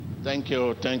Thank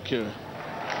you. Thank you.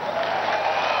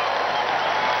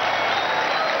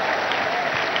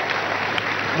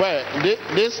 Well,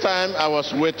 this time I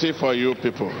was waiting for you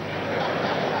people.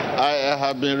 I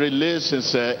have been released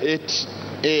since 8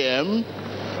 a.m.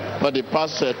 for the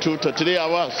past 2 to 3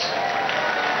 hours.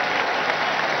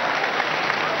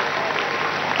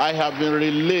 I have been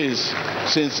released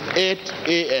since 8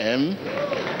 a.m.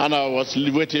 and I was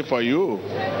waiting for you.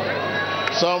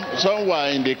 Some were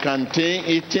in the canteen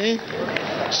eating,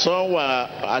 some were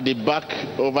at the back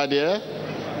over there,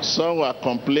 some were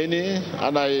complaining,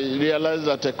 and I realized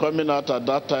that coming out at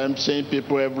that time, seeing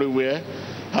people everywhere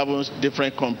having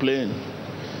different complaints,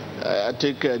 I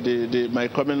think my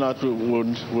coming out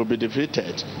will be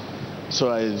defeated.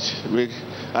 So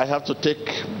I have to take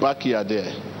back here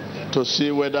there to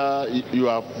see whether you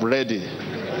are ready.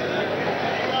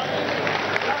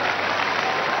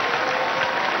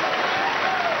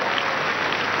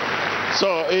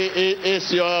 So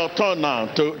it's your turn now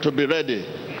to be ready.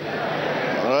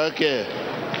 Okay.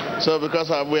 So because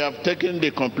we have taken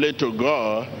the complaint to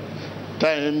God,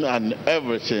 time and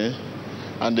everything,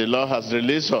 and the Lord has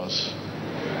released us.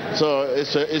 So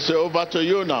it's over to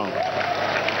you now.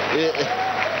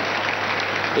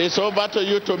 It's over to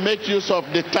you to make use of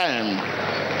the time.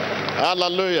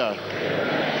 Hallelujah.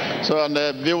 So, and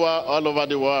the viewer all over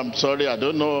the world, I'm sorry, I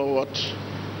don't know what.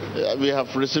 We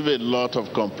have received a lot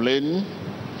of complaints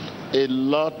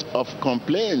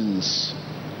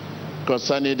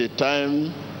concerning the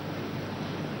time,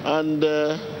 and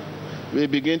we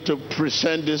begin to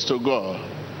present this to God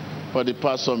for the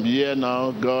past some year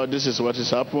now. God, this is what is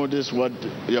happening. This is what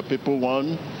your people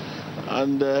want,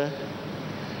 and well,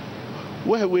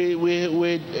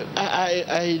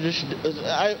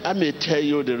 I may tell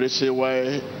you the reason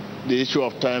why the issue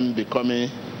of time becoming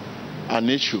an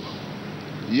issue.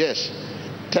 Yes,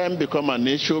 time become an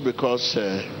issue because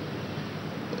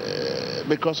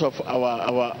of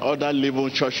our other living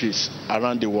churches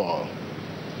around the world.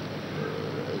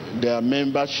 Their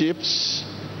memberships,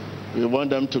 we want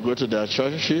them to go to their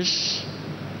churches,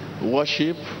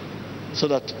 worship, so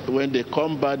that when they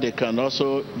come back, they can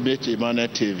also meet Emmanuel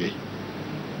TV.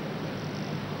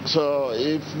 So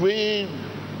if we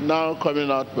now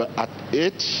coming out at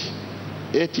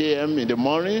 8 a.m. in the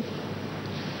morning,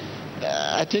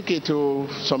 I think it will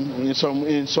in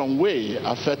some way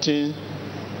affecting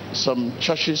some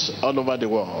churches all over the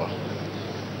world.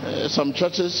 Some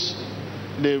churches,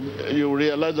 you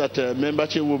realize that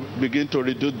membership will begin to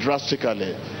reduce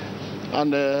drastically,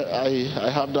 and I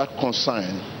have that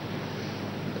concern.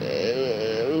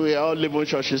 We are all living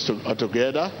churches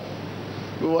together.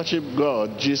 We worship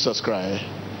God, Jesus Christ,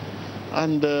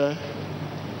 and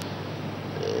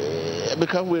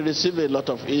because we receive a lot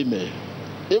of email.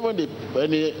 Even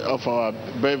many of our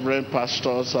brethren,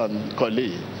 pastors and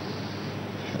colleagues.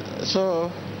 So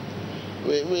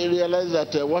we realize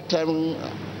that what time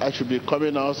I should be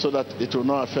coming out so that it will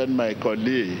not offend my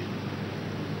colleague.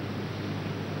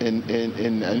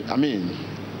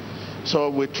 So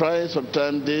we try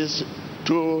sometimes this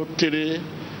 2, 3,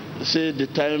 see the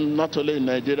time not only in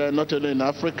Nigeria, not only in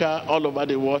Africa, all over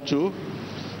the world too.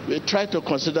 We try to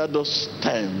consider those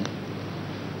times.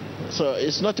 So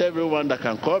it's not everyone that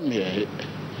can come here.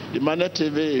 The Emmanuel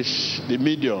TV is the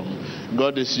medium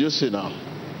God is using now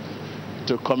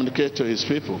to communicate to his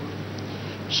people.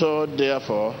 So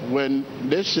therefore, when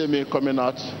they see me coming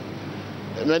out,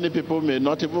 many people may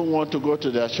not even want to go to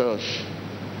their church.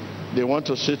 They want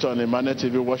to sit on Emmanuel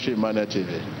TV, watch Emmanuel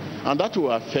TV. And that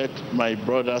will affect my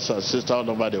brothers and sisters all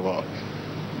over the world.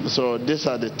 So these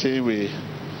are the things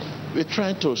we're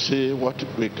trying to see what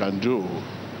we can do,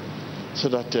 so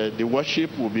that the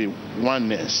worship will be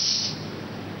oneness.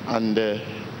 And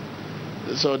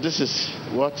so this is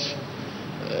what,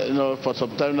 for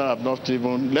some time now I've not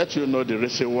even let you know the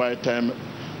reason why the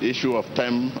issue of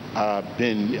time has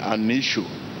been an issue.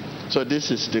 So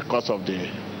this is the cause of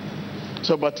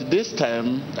so but this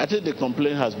time, I think the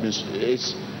complaint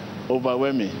it's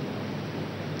overwhelming.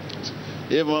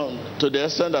 Even to the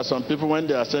extent that some people, when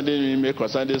they are sending me email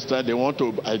concerning this time, they want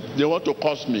to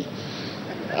curse me.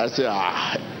 I say,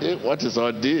 what is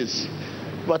all this?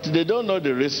 But they don't know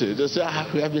the reason. They say,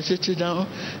 we have been sitting down,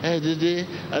 and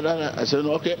I said,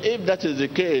 okay, if that is the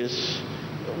case,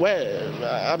 well,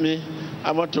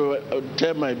 I want to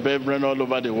tell my brethren all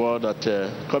over the world that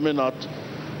coming out,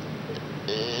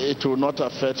 it will not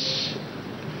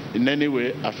in any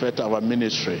way affect our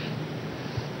ministry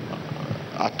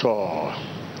at all.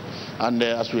 And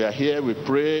as we are here, we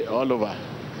pray all over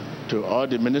to all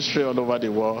the ministry all over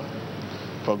the world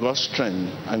for God's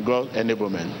strength and God's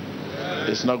enablement.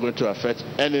 It's not going to affect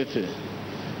anything.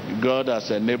 God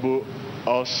has enabled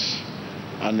us,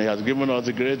 and He has given us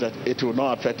the grace that it will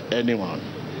not affect anyone.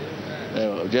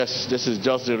 Yes, this is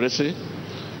just the receipt.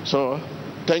 So,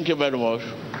 thank you very much.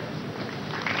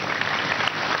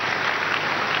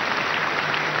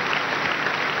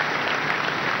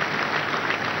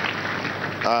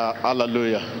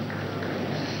 Hallelujah.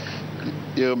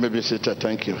 You may be seated.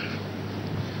 Thank you.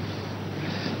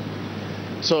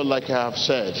 So, like I have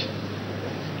said,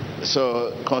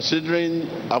 so considering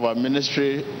our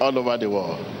ministry all over the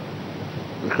world,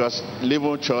 because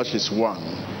Living Church is one.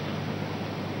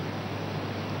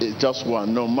 It's just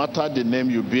one. No matter the name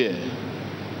you bear,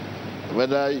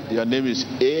 whether your name is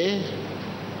A,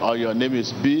 or your name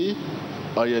is B,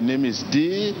 or your name is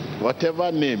D,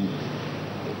 whatever name,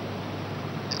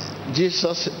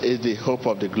 Jesus is the hope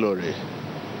of the glory.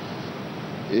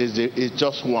 It's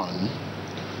just one.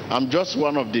 I'm just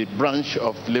one of the branch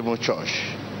of Living Church.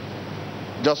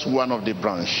 Just one of the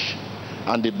branch.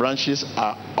 And the branches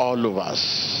are all of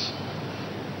us.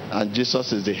 And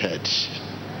Jesus is the head.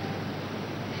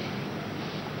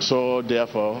 So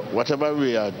therefore, whatever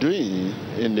we are doing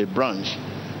in the branch,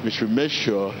 we should make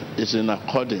sure it's in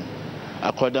according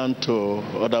to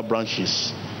other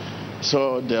branches.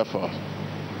 So therefore,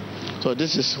 so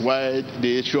this is why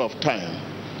the issue of time.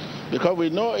 Because we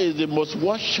know it's the most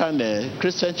watched channel,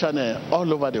 Christian channel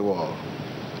all over the world.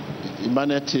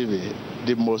 Emmanuel TV,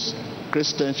 the most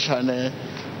Christian channel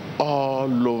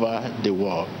all over the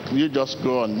world. You just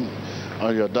go on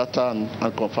your data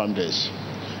and confirm this.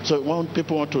 So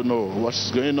people want to know what's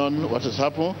going on, what has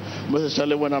happened. Most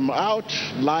especially when I'm out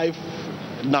live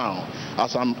now.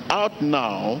 As I'm out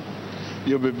now,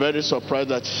 you'll be very surprised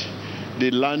that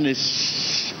the land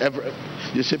is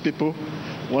you see people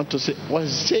want to say what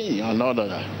is saying and all of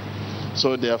that.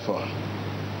 So therefore,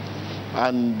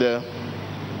 and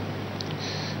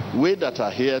we that are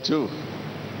here too,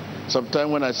 sometimes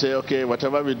when I say, okay,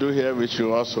 whatever we do here, we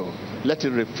should also let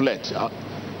it reflect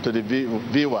to the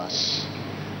viewers,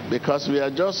 because we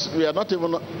are not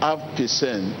even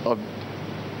 0.5% of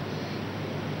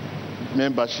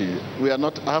membership. We are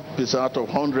not 0.5% out of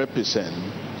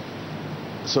 100%.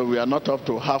 So we are not up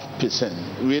to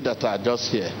 0.5%. We that are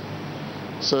just here.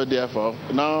 So therefore,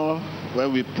 now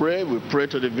when we pray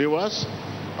to the viewers.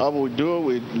 All we do,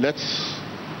 we let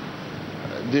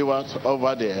viewers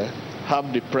over there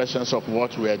have the presence of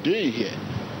what we are doing here.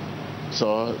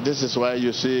 So this is why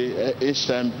you see each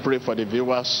time pray for the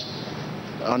viewers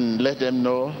and let them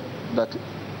know that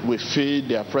we feel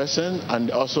their presence,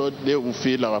 and also they will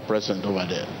feel our presence over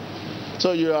there.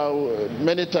 So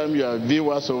many times you are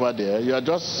viewers over there, you are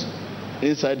just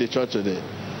inside the church today.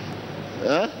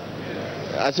 Huh?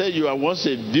 I say you are once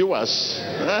a viewers.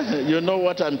 You know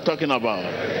what I'm talking about.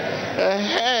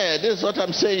 Hey, this is what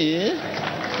I'm saying.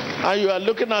 And you are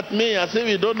looking at me as if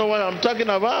you don't know what I'm talking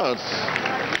about.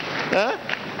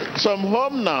 Some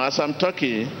home now, as I'm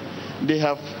talking, they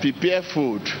have prepared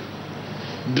food,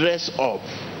 dress up,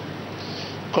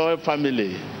 call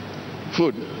family,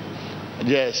 food.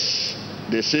 Yes,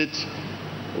 they sit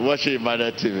watching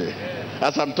Emmanuel TV.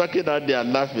 As I'm talking out, they are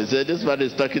laughing. Say, this man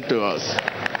is talking to us.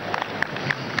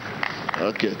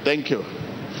 Okay, thank you.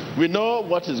 We know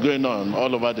what is going on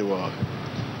all over the world.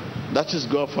 That is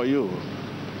God for you.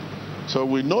 So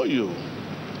we know you.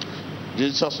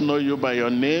 Jesus knows you by your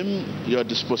name, your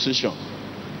disposition.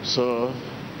 So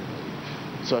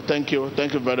thank you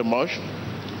very much.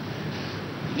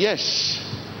 Yes,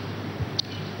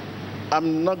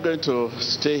 I'm not going to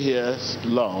stay here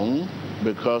long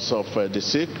because of the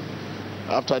sick.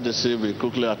 After the sick, we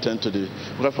quickly attend to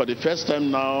because for the first time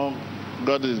now,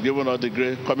 God is giving us the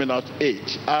grace coming out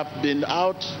 8. I've been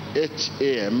out 8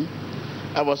 a.m.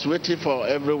 I was waiting for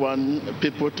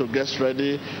people to get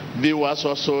ready. Viewers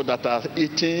also that are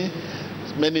eating.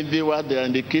 Many viewers, they are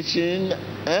in the kitchen.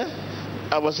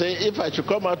 I was saying, if I should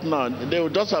come out now, they will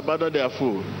just abandon their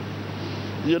food.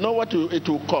 You know what it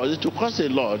will cost? It will cost a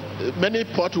lot. Many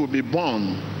pots will be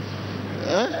burned.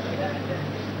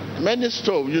 Many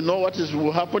stoves, you know what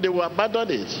will happen? They will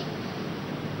abandon it.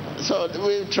 So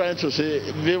we're trying to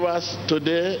say, viewers,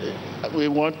 today we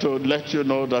want to let you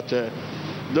know that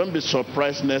don't be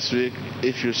surprised next week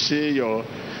if you see your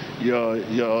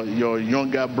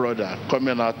younger brother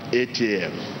coming out 8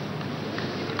 a.m.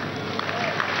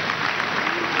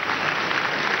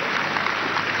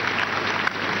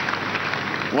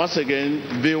 Once again,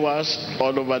 viewers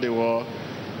all over the world,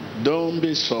 don't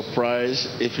be surprised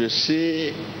if you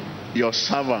see your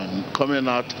servant coming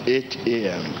out 8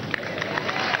 a.m.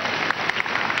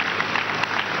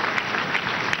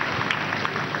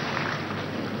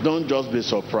 Don't just be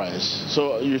surprised.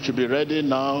 So you should be ready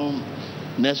now,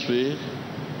 next week,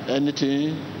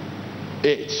 anything,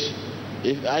 8.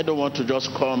 If I don't want to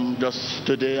just come just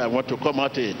today, I want to come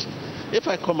at 8. If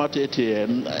I come at 8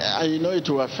 a.m., I know it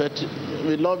will affect.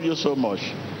 We love you so much.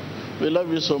 We love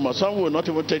you so much. Some will not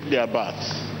even take their bath.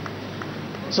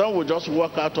 Some will just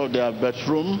walk out of their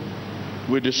bedroom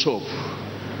with the soap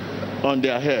on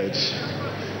their heads.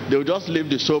 They will just leave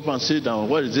the soap and sit down.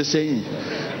 What is this saying?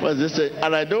 What is this saying?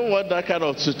 And I don't want that kind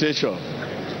of situation.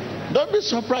 Don't be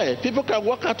surprised. People can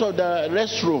walk out of the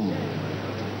restroom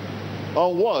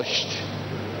unwashed.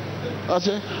 I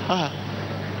say,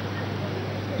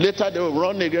 Later they will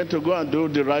run again to go and do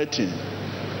the right thing.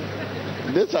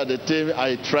 These are the things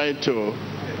I try to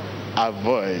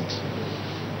avoid.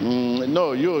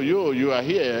 No, you are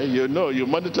here. You know, you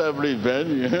monitor every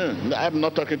event. I'm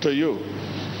not talking to you.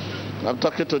 I'm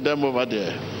talking to them over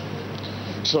there.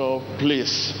 So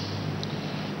please,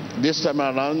 this time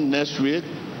around, next week,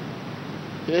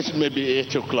 it may be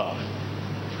 8 o'clock.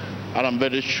 And I'm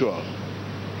very sure.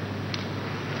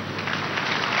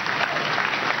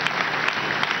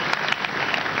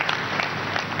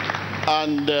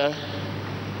 And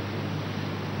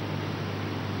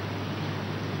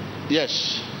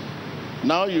yes,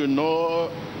 now you know,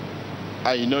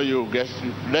 I know you get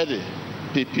ready,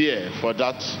 prepare for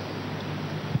that.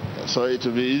 So it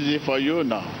will be easy for you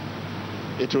now.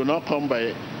 It will not come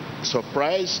by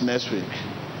surprise next week.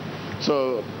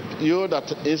 So you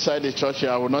that inside the church,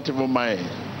 I will not even mind.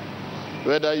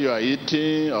 Whether you are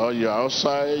eating or you are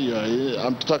outside,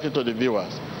 I'm talking to the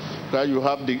viewers. Because you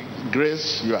have the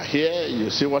grace, you are here, you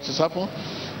see what is happening.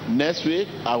 Next week,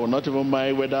 I will not even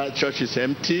mind whether church is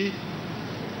empty,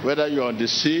 whether you're on the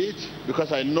seat,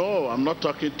 because I know I'm not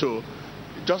talking to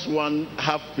just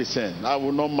 0.5%. I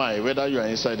will not mind whether you are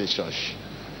inside the church.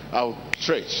 I'll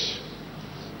straight.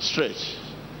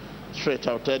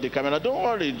 I'll tell the camera, don't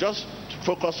worry, just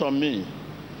focus on me.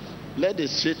 Let the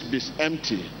seat be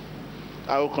empty.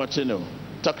 I will continue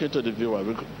talking to the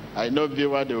viewer. I know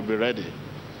viewer, they will be ready.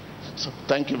 So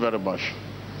thank you very much.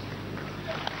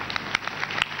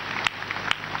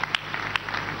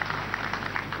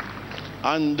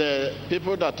 And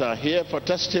people that are here for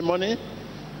testimony,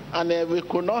 and we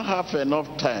could not have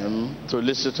enough time to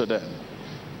listen to them.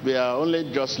 We are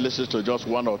only just listening to just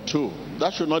 1 or 2.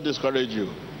 That should not discourage you.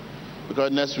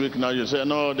 Because next week now you say,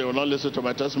 no, they will not listen to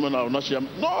my testimony, I will not share.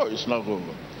 No, it's not good.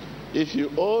 If you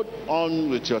hold on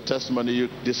with your testimony, you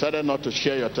decided not to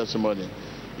share your testimony,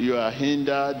 you are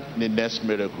hindered in the next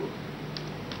miracle,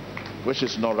 which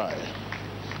is not right.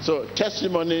 So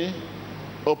testimony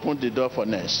open the door for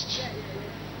next.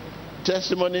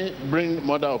 Testimony bring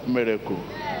mother of miracle.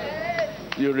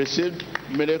 You received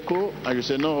miracle and you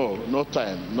say, no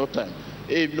time.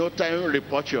 If no time,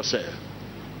 report yourself.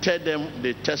 Tell them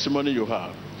the testimony you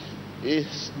have. If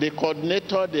the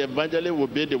coordinator, the evangelist will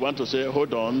be the one to say,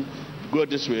 hold on, go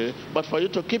this way. But for you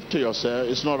to keep to yourself,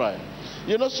 it's not right.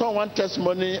 You know, someone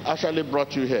testimony actually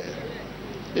brought you here.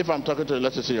 If I'm talking to you,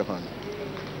 let me see your hand.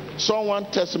 Someone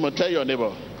testimony, tell your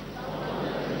neighbor,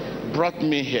 brought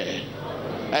me here.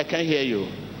 I can't hear you.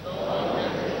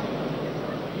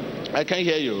 I can't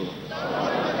hear you.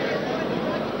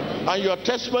 And your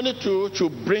testimony too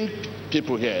should bring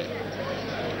people here.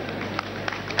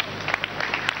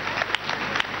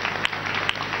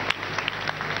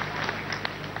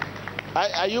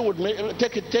 Are you with me?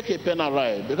 Take a pen and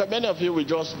write, because many of you we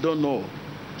just don't know.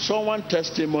 Someone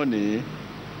testimony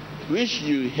which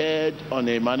you heard on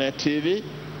a Emmanuel TV.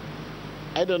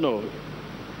 I don't know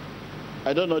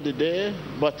the day,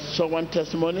 but someone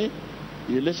testimony.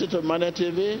 You listen to Emmanuel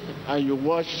TV and you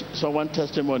watch someone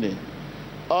testimony,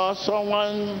 or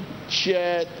someone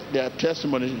shared their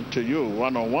testimony to you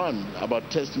one-on-one about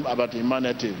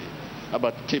Emmanuel TV,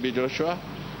 about TB Joshua.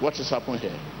 What has happened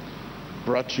here?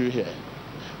 Brought you here.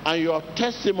 And your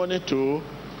testimony too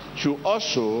should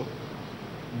also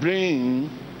bring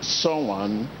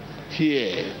someone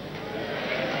here.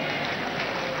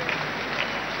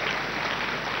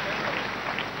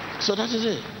 So that is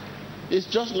it. It's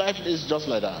just life is just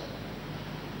like that.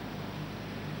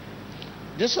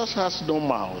 Jesus has no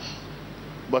mouth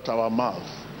but our mouth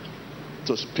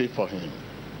to speak for him.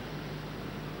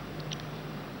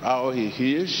 How he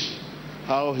heals,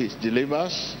 how he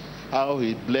delivers, how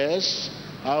he blesses,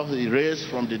 how he raised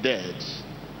from the dead.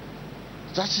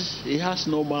 That is, he has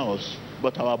no mouth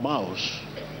but our mouths.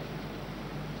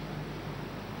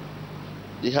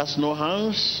 He has no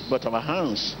hands but our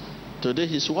hands to do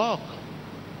his work.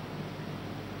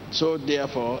 So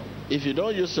therefore, if you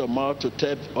don't use your mouth to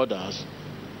tell others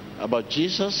about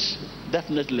Jesus,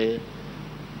 definitely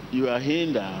you are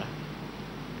hindering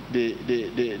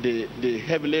the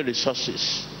heavenly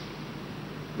resources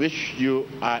which you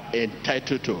are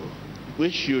entitled to,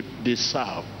 which you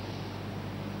deserve.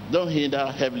 Don't hinder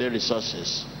heavenly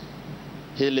resources.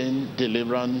 Healing,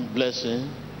 deliverance, blessing,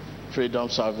 freedom,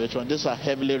 salvation. These are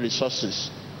heavenly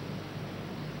resources.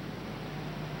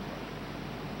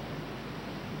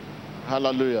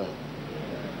 Hallelujah.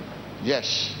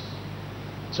 Yes.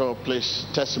 So please,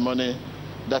 testimony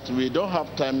that we don't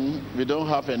have time, we don't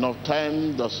have enough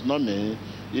time does not mean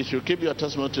you should keep your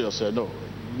testimony to yourself. No.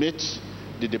 Meet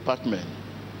the department.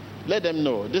 Let them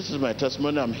know, this is my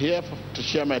testimony. I'm here to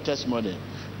share my testimony.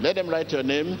 Let them write your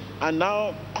name. And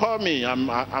now call me. I'm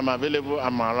available.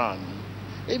 I'm around.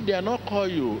 If they are not call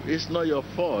you, it's not your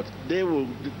fault. They will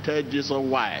tell Jesus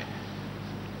why.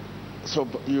 So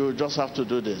you just have to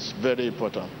do this. Very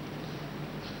important.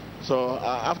 So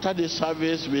after this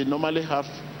service, we normally have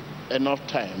enough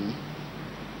time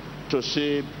to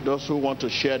see those who want to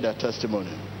share their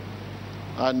testimony.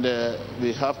 And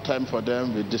we have time for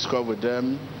them. We discuss with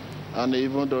them. And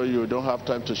even though you don't have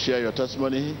time to share your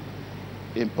testimony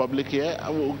in public here, I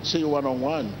will see you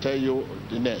one-on-one, tell you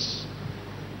the next.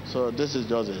 So this is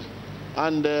just it.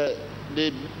 And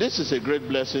this is a great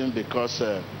blessing because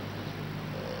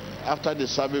after the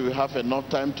service, we have enough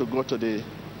time to go to the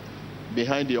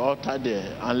behind the altar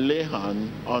there and lay hand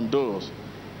on those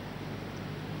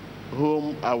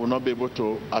whom I will not be able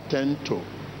to attend to.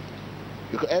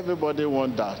 Because everybody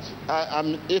wants that.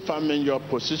 If I'm in your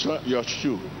position, your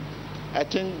shoe, I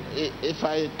think if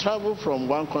I travel from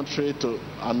one country to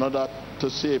another to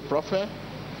see a prophet,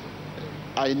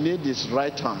 I need his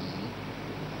right hand.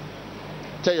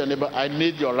 Tell your neighbor, I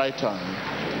need your right hand.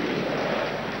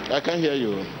 I can't hear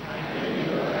you.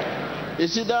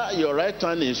 It's either your right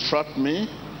hand instruct me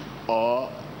or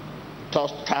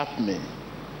tap me.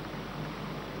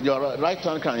 Your right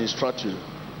hand can instruct you.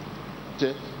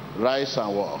 Say, rise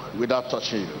and walk without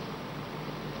touching you.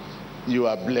 You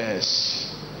are blessed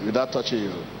without touching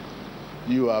you.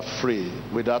 You are free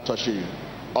without touching you.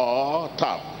 Or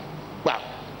tap. Bam,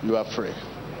 you are free.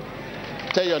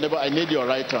 Tell your neighbor, I need your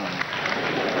right hand.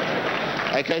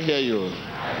 I can't hear you.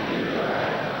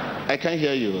 I can't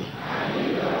hear you.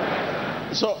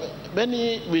 So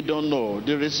many we don't know.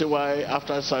 The reason why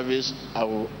after service I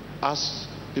will ask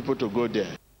people to go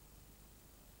there.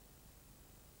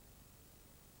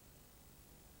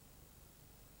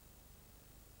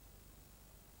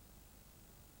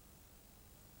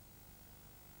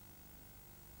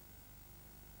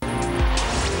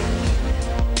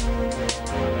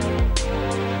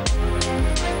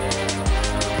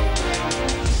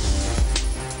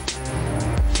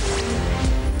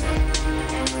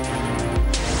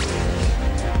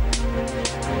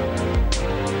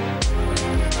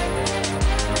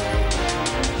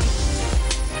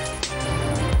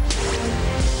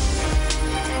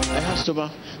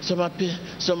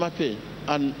 Somape,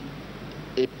 and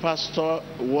a pastor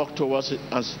walked towards it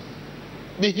and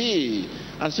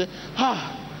said,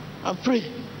 I'm free.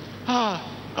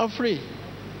 I'm free.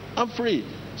 I'm free.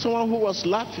 Someone who was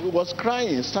laughing, who was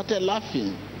crying, started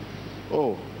laughing.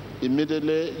 Oh,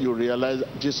 immediately you realize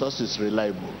Jesus is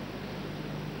reliable.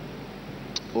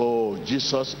 Oh,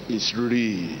 Jesus is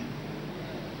real.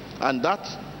 And that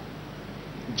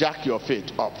jack your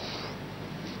faith up.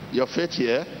 Your faith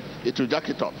here, it will jack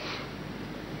it up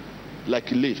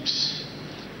like lifts.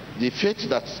 The faith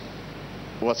that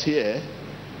was here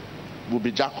will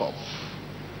be jacked up.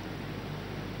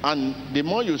 And the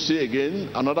more you see again,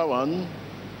 another one,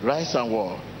 rise and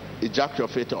walk, it jack your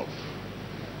faith up.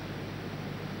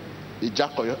 It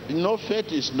jack your,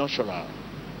 faith is natural.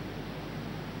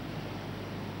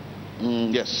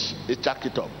 Yes, it jack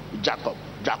it up, jack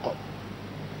up.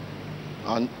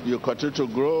 And you continue to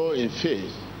grow in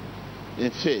faith. In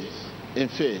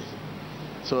faith.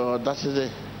 So that is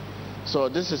it. So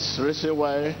this is the reason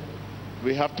why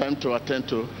we have time to attend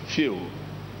to few.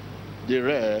 The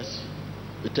rest,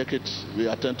 we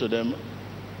attend to them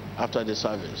after the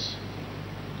service.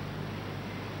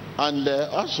 And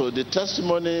also the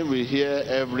testimony we hear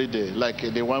every day, like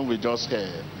the one we just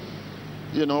heard.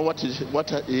 You know what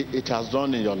it has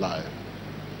done in your life.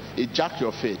 It jacked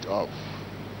your faith up.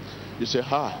 You say,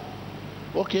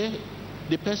 okay,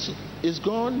 the person is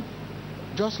gone,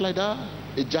 just like that.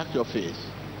 It jacked your faith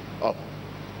up.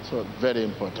 So very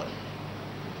important.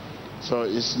 So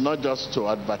it's not just to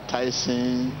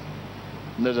advertising,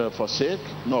 neither for sake,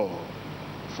 no,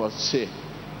 for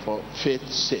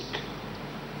faith's sake.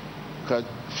 Because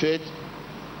faith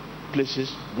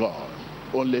pleases God,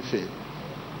 only faith.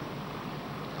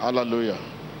 Hallelujah.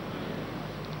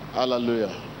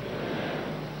 Hallelujah.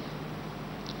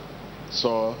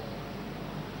 So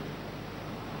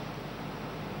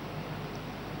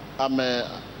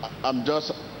I'm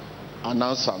just an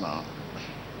announcer now.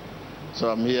 So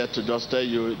I'm here to just tell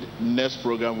you next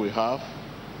program we have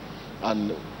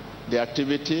and the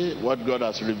activity, what God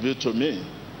has revealed to me.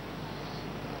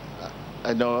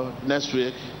 I know next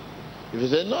week, if you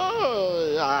say,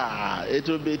 no, it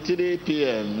will be 3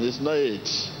 p.m., it's not 8.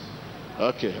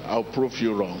 Okay, I'll prove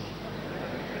you wrong.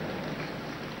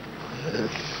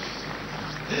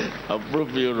 I'll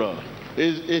prove you wrong.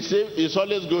 It's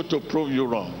always good to prove you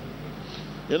wrong.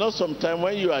 You know, sometimes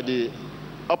when you are the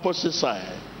opposite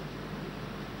side,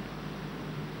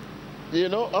 you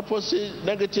know, opposite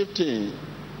negative thing,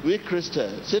 we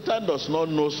Christians, Satan does not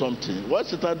know something. What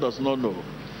Satan does not know.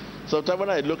 Sometimes when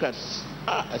I look at,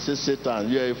 I say, Satan,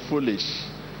 you are foolish,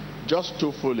 just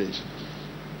too foolish.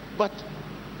 But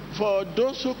for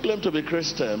those who claim to be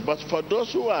Christian, but for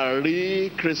those who are real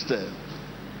Christian,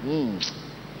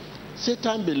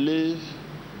 Satan believes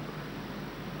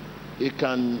it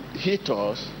can hit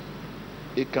us,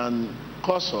 it can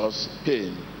cause us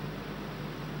pain.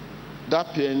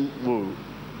 That pain will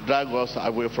drag us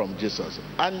away from Jesus.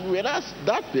 And whereas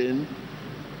that pain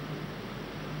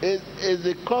is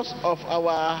the cause of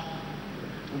our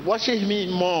watching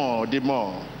Him more, the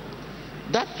more.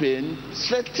 That pain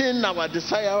strengthens our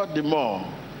desire the more.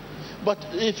 But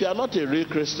if you are not a real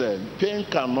Christian, pain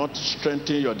cannot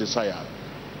strengthen your desire.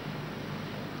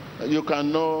 You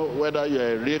can know whether you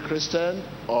are a real Christian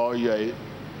or you are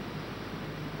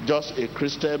just a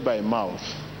Christian by mouth.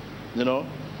 You know?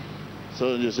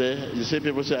 So you see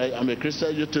people say, I'm a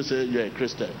Christian, you too say you're a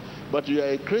Christian. But you are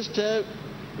a Christian,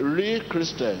 real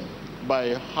Christian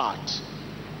by heart.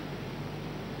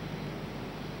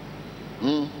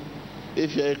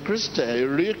 If you're a Christian, a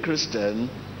real Christian,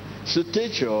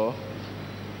 stature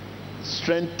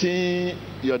strengthen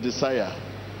your desire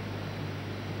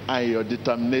and your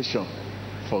determination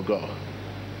for God.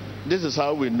 This is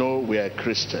how we know we are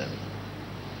Christian.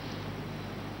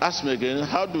 Ask me again,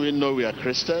 how do we know we are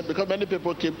Christian? Because many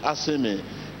people keep asking me,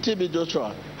 TB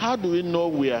Joshua, how do we know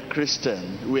we are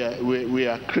Christian? We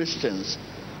are Christians.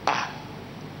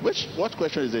 What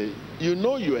question is it? You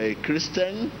know you are a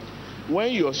Christian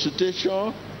when your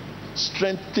situation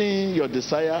strengthens your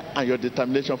desire and your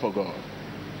determination for God.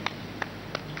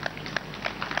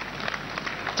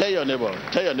 Tell your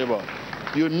neighbor,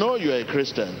 you know you are a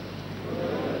Christian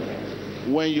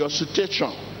when your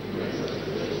situation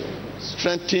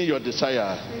strengthens your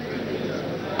desire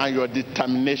and your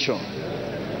determination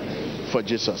for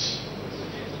Jesus.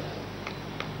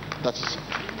 That's.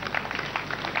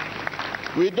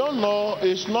 We don't know.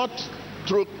 It's not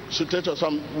through situation.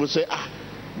 Some will say,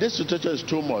 this situation is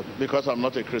too much because I'm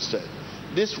not a Christian.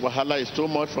 This wahala is too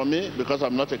much for me because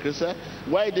I'm not a Christian.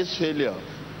 Why this failure?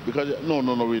 Because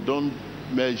no, we don't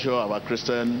measure our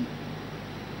Christian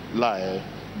life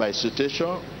by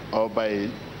situation or by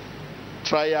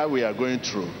trial we are going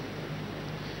through.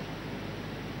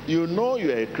 You know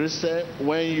you are a Christian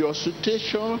when your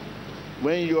situation,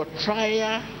 when your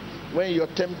trial, when your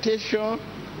temptation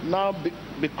now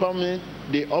becoming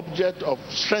the object of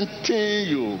strengthening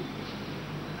you,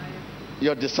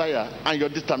 your desire and your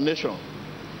determination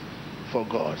for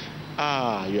God.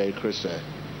 You are a Christian.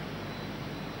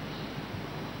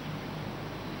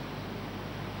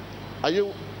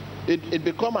 It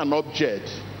become an object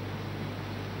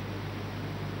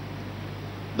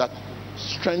that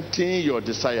strengthens your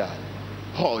desire.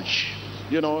 Urge.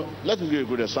 You know, let me give you a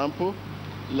good example.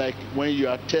 Like when you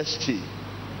are thirsty,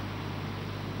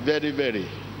 very, very,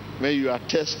 when you are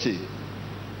thirsty,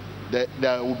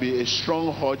 there will be a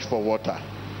strong urge for water.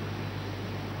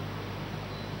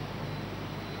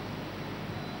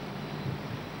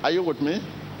 Are you with me?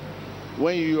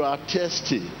 When you are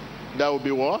thirsty, there will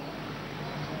be what?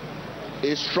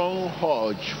 A strong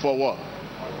urge for what?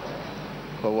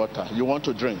 For water. You want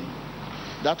to drink.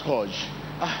 That urge.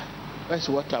 Where's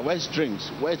water? Where's drinks?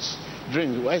 Where's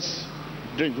drink? Where's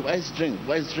drink? Where's drink?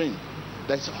 Where's drink?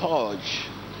 That's urge.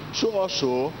 So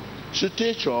also,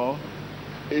 situation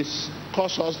is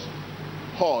causes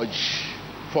urge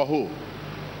for who?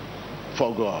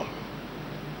 For God.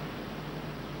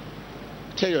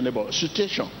 Tell your neighbor,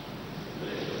 situation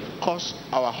cause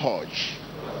our urge.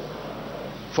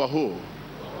 For who?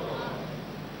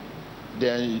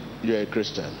 Then you're a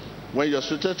Christian. When your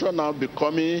situation now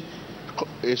becoming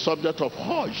a subject of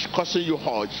urge, causing you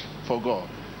urge for God.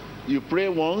 You pray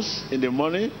once in the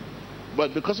morning,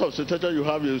 but because of situation you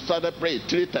have, you started praying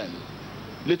 3 times.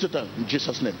 Little time, in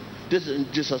Jesus' name. This is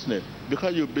in Jesus' name.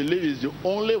 Because you believe He's the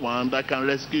only one that can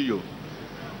rescue you.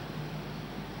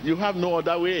 You have no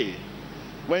other way.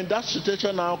 When that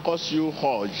situation now causes you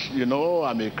urge, you know,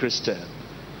 I'm a Christian.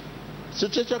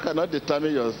 Situation cannot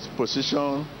determine your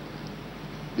position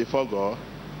before God.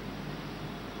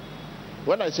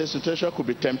 When I say situation, could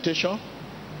be temptation,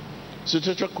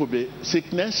 situation could be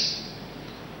sickness,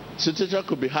 situation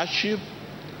could be hardship,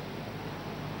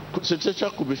 situation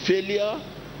could be failure.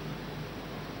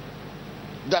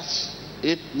 That's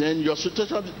it. Then your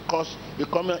situation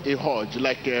become a urge,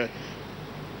 like a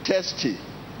thirsty.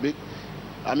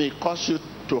 It causes you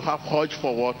to have urge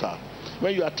for water.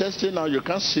 When you are thirsty now, you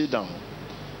can't sit down.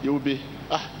 You will be,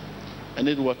 I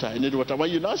need water, I need water.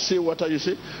 When you now see water, you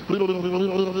see,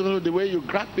 the way you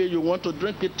grab it, you want to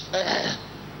drink it.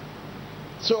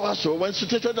 So also, when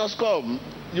situation does come,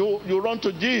 you run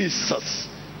to Jesus.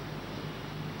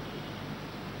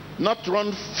 Not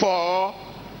run for,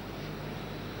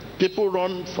 people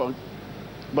run for,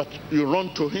 but you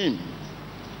run to him.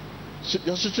 So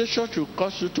your situation should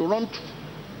cause you to run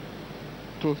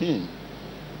to him.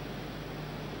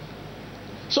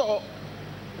 So,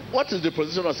 what is the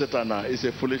position of Satan now? He's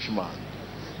a foolish man.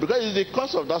 Because it's the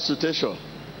cause of that situation.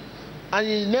 And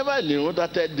he never knew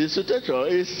that the situation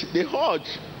is the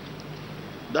urge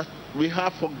that we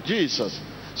have for Jesus.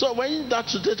 So when that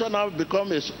situation now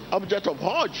becomes an object of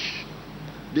urge,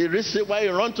 the reason why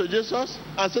you run to Jesus,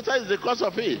 and Satan is the cause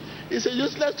of it, it's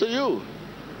useless to you.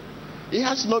 It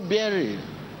has no bearing.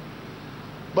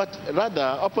 But rather,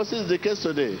 opposite is the case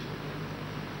today.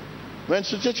 When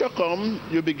situation comes,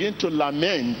 you begin to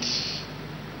lament.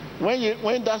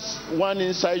 When that's one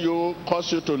inside you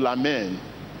cause you to lament,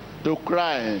 to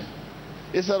cry,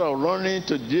 instead of running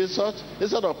to Jesus,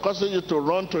 instead of causing you to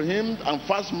run to him and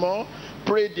fast more,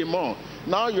 pray the more.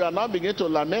 Now you are now beginning to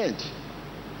lament.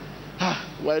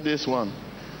 Why this one?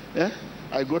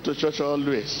 I go to church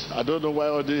always. I don't know why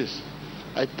all this.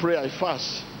 I pray, I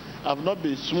fast. I've not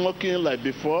been smoking like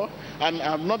before, and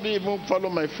I've not been even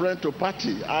follow my friend to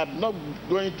party. I'm not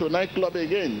going to nightclub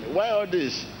again. Why all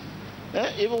this?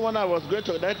 Even when I was going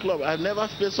to a nightclub, I never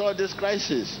faced all this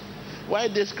crisis. Why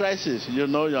this crisis? You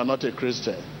know you are not a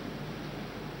Christian.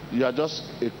 You are just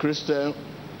a Christian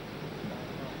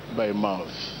by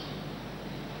mouth.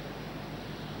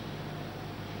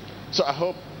 So I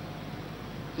hope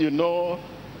you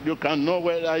can know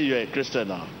whether you are a Christian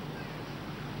now.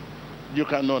 You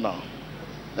can know now.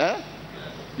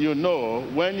 You know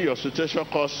when your situation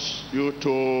causes you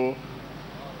to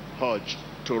urge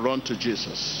to run to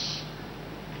Jesus.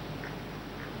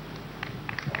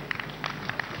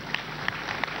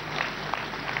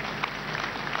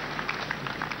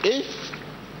 If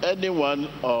anyone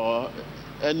or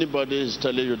anybody is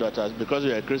telling you that because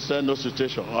you are a Christian, no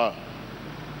situation,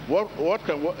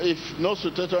 if no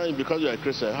situation is because you are a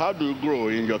Christian, how do you grow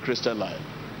in your Christian life?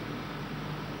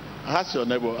 Ask your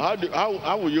neighbor,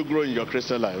 how will you grow in your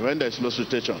Christian life when there is no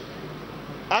situation?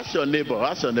 Ask your neighbor,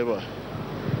 ask your neighbor.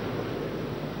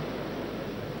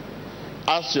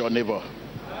 Ask your neighbor.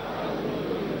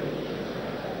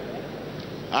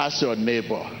 Ask your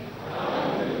neighbor.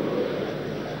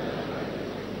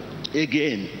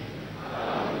 Again.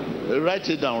 Write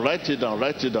it down, write it down,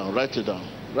 write it down, write it down.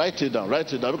 Write it down,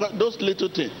 write it down. Because those little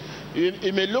things,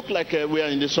 it may look like we are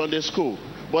in the Sunday school,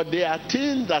 but they are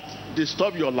things that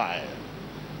disturb your life.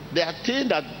 They are things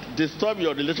that disturb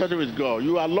your relationship with God.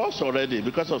 You are lost already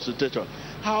because of situation.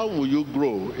 How will you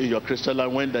grow in your Christian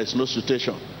life when there is no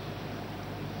situation?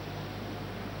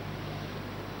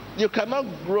 You cannot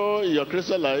grow in your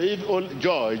Christian life if only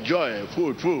joy,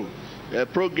 food,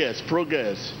 progress,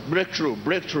 breakthrough.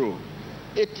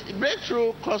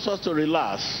 Breakthrough causes us to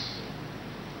relax.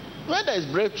 When there is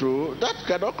breakthrough, that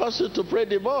cannot cause you to pray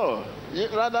the more.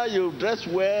 Rather, you dress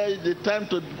well, the time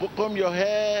to comb your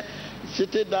hair,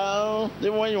 sit it down.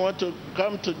 Then when you want to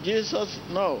come to Jesus,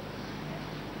 no.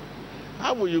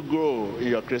 How will you grow in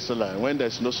your Christian life when there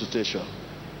is no situation?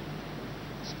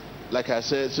 Like I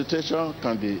said, situation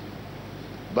can be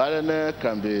barrenness,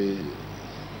 can be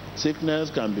sickness,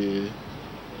 can be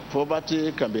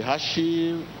poverty, can be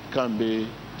hardship, can be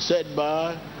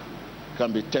setback,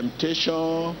 can be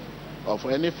temptation of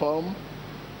any form.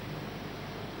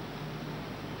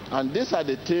 And these are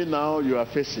the things now you are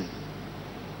facing.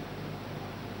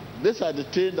 These are the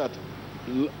things that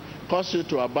cause you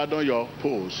to abandon your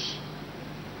post.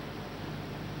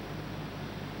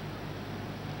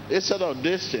 Instead of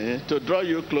this thing to draw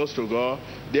you close to God,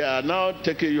 they are now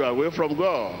taking you away from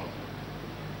God.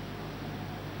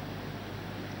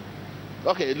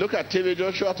 Okay, look at TV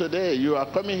Joshua today. You are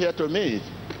coming here to meet.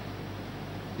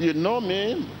 You know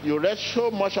me. You read so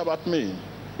much about me.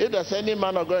 If there's any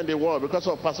man of God in the world, because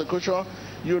of persecution,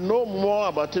 you know more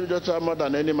about TV Joshua more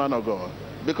than any man of God.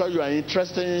 Because you are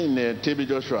interested in TV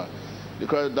Joshua.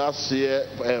 Because that's year,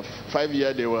 5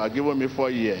 years, they were giving me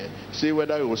 4 years. See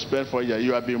whether he will spend 4 years.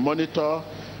 You have been monitored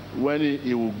when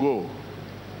he will go.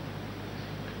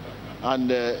 And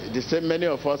the same many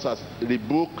of us has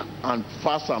rebuke and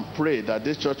fast and pray that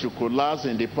this church will collapse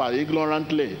in the past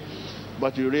ignorantly.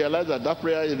 But you realize that that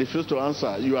prayer you refuse to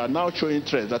answer. You are now showing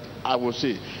interest that I will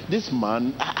say, this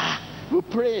man, we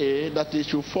pray that he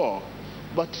should fall.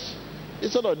 But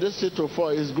instead of this to fall,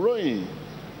 is growing.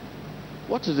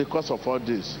 What is the cause of all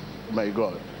this, my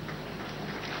God?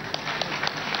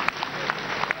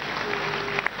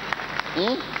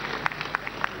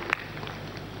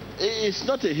 It's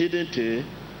not a hidden thing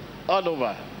all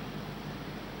over.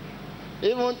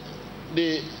 Even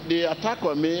the attack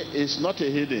on me is not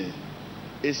a hidden.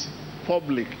 It's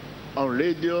public, on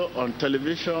radio, on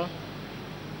television.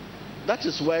 That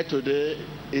is why today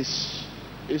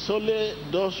it's only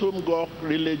those whom God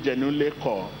really genuinely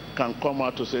call can come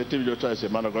out to say TB Joshua is a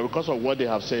man of God because of what they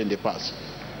have said in the past.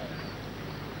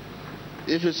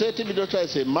 If you say TB Joshua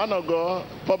is a man of God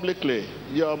publicly,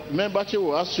 your membership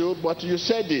will ask you, but you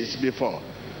said this before.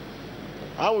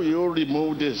 How will you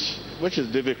remove this, which is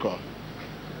difficult?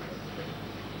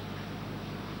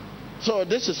 So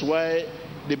this is why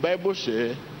the Bible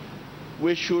says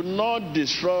we should not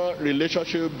destroy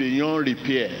relationship beyond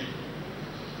repair.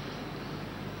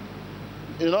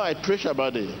 You know, I preach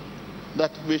about it,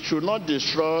 that we should not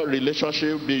destroy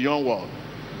relationship beyond what?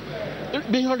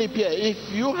 Beyond repair.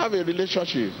 If you have a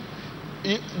relationship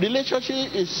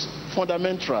is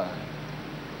fundamental.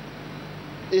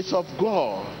 It's of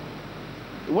God.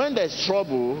 When there's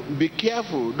trouble, be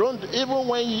careful. Don't, even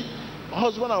when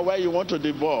husband and wife you want to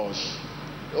divorce,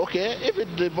 okay, if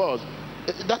it's divorce,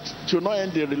 that should not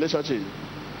end the relationship.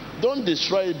 Don't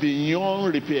destroy it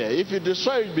beyond repair. If you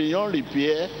destroy it beyond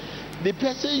repair, the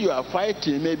person you are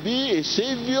fighting may be a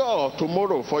savior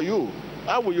tomorrow for you.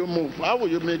 How will you move? How will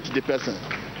you meet the person?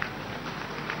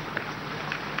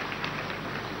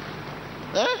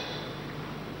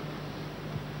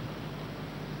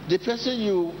 The person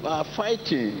you are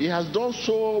fighting, he has done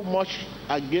so much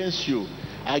against you,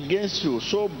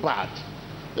 so bad.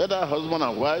 Whether husband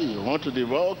and wife, you want to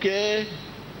divorce, okay.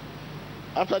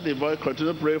 After divorce,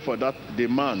 continue to pray for the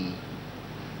man.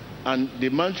 And the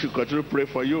man should continue to pray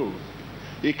for you.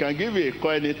 He can give you a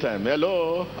call anytime.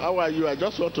 Hello, how are you? I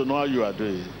just want to know how you are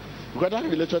doing. Because that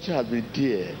relationship has been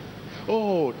there.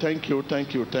 Oh, thank you.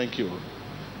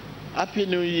 Happy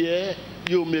New Year.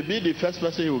 You may be the first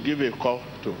person he will give a call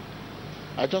to.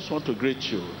 I just want to greet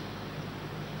you.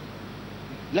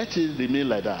 Let it remain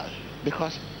like that.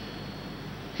 Because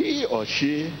he or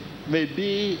she may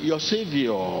be your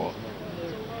savior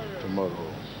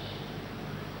tomorrow.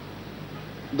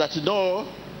 That no,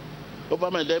 over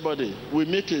my dead body, we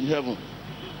meet in heaven.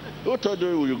 Who told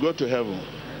you you go to heaven?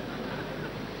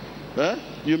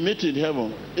 You meet in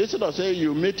heaven. Instead of saying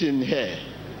you meet in here,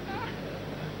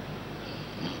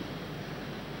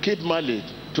 keep married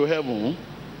to heaven.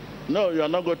 No, you are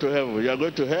not going to heaven. You are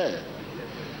going to hell.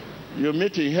 You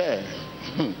meet in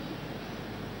hell.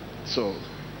 So,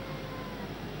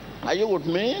 are you with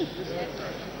me?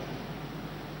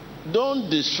 Don't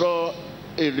destroy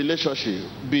a relationship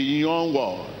beyond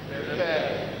what?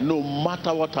 No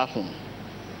matter what happens.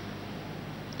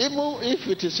 Even if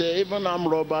it is even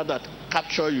armed robber that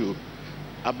capture you,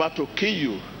 about to kill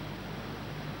you,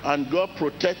 and God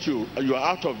protect you, you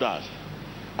are out of that,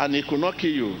 and he could not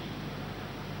kill you.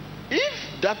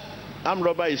 If that armed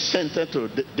robber is sentenced to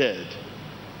death,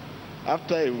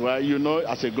 after a while, you know,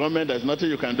 as a government, there's nothing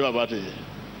you can do about it.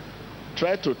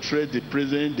 Try to trace the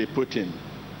prison they put in.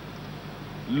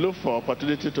 Look for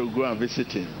opportunity to go and visit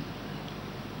him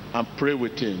and pray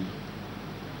with him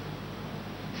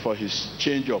for his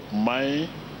change of mind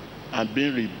and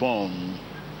being reborn.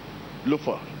 Look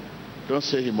for. Don't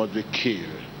say he must be killed.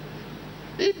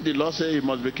 If the law says he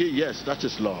must be killed, yes, that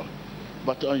is law.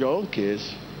 But on your own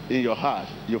case, in your heart,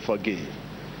 you forgive.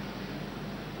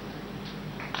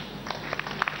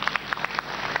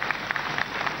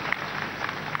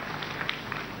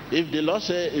 If the law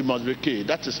says it must be killed,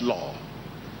 that is law.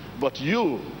 But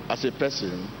you, as a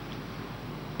person,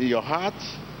 in your heart,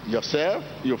 yourself,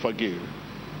 you forgive.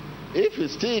 If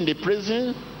it's still in the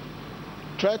prison,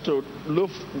 try to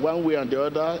look one way and the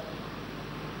other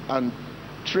and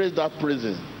trace that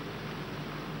prison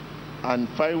and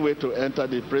find a way to enter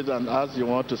the prison as you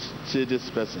want to see this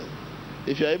person.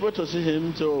 If you're able to see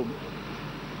him, so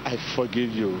I forgive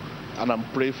you and I'm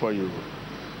praying for you.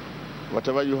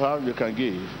 Whatever you have, you can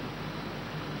give.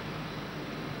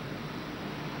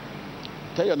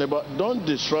 Tell your neighbor, don't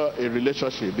destroy a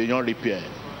relationship beyond repair.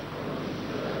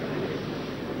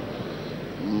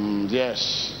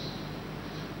 Yes.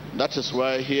 That is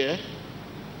why here,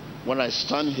 when I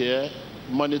stand here,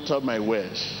 monitor my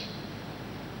words.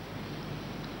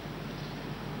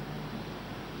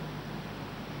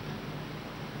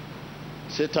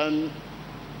 Satan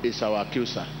is our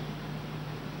accuser.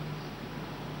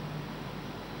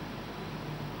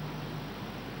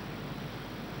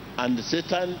 And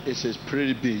Satan is a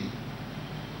spirit being.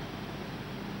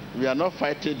 We are not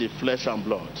fighting the flesh and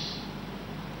blood.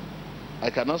 I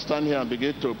cannot stand here and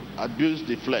begin to abuse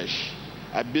the flesh,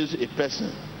 abuse a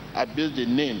person, abuse the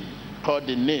name, call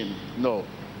the name. No.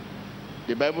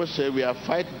 The Bible says we are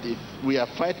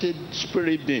fighting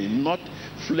spirit being, not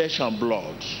flesh and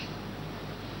blood.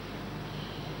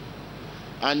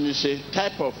 And it's a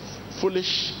type of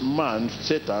foolish man,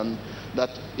 Satan, that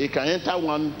he can enter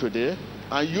one today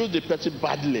and use the person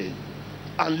badly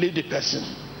and leave the person.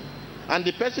 And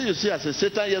the person you see as a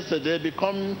Satan yesterday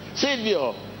become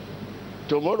savior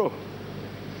tomorrow.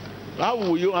 How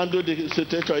will you handle the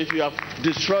situation if you have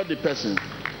destroyed the person?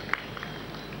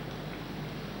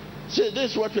 See,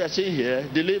 this is what we are seeing here.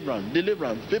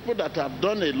 Deliverance. People that have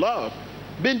done a lot,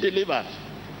 been delivered.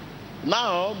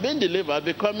 Now, being delivered,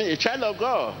 becoming a child of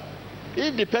God.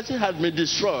 If the person has been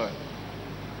destroyed,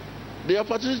 the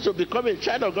opportunity to become a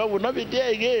child of God will not be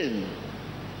there again.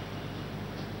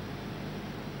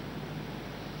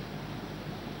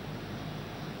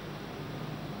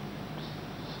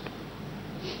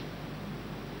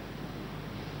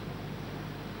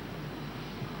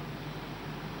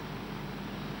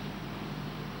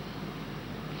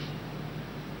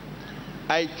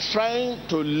 I try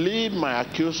to leave my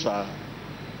accuser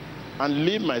and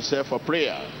leave myself for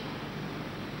prayer.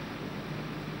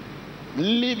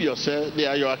 Leave yourself, they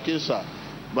are your accuser.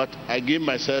 But I give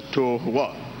myself to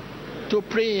what? To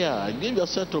prayer. Give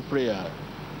yourself to prayer.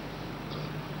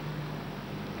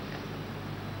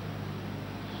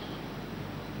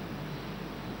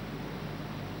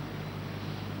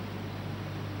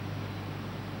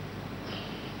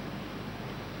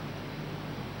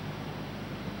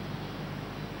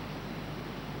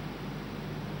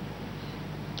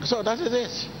 So that is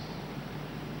it.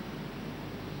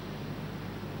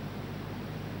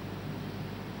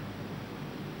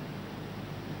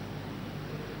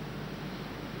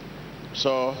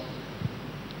 So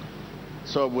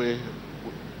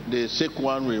the sick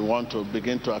one, we want to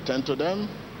begin to attend to them.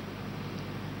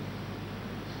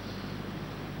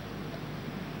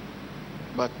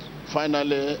 But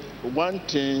finally, one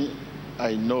thing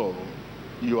I know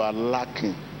you are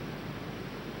lacking: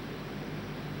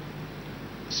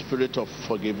 spirit of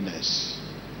forgiveness.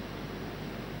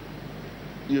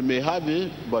 You may have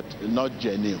it, but not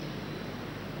genuine.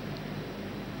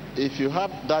 If you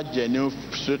have that genuine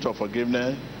spirit of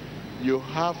forgiveness, you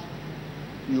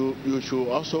should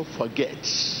also forget.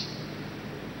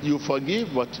 You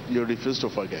forgive, but you refuse to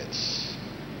forget.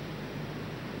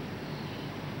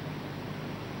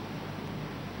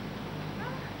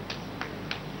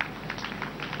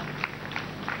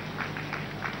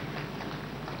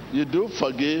 You do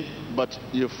forgive, but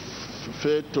you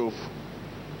fail to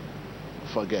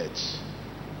forget.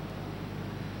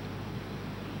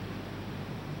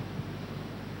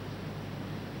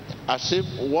 As if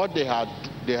what they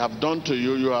have done to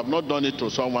you, you have not done it to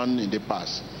someone in the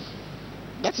past.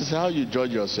 That is how you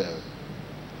judge yourself.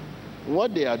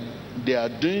 What they are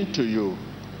doing to you,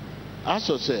 as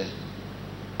I say,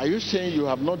 are you saying you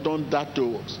have not done that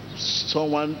to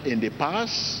someone in the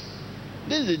past?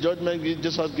 This is the judgment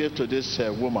Jesus gave to this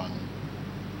woman.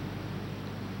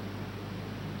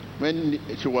 When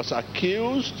she was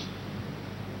accused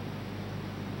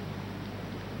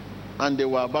and they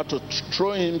were about to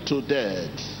throw him to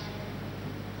death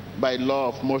by law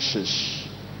of Moses.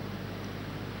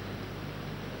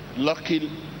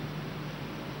 Luckily,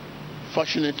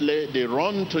 fortunately, they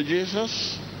run to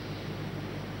Jesus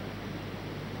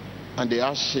and they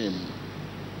ask him,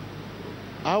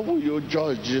 how will you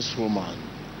judge this woman?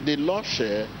 The law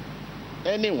said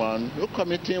anyone who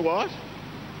committing what?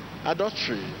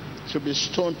 Adultery should be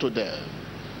stoned to death.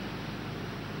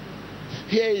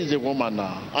 Here is the woman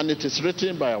now, and it is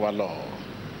written by our law.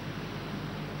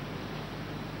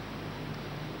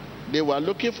 They were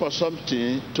looking for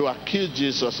something to accuse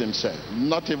Jesus himself,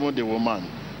 not even the woman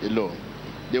alone.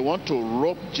 They want to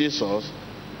rope Jesus,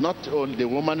 not only the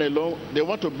woman alone, they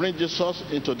want to bring Jesus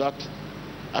into that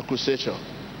accusation,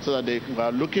 so that they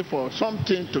were looking for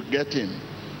something to get him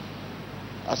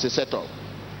as a setup.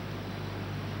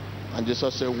 And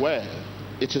Jesus said, well,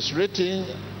 it is written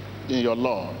in your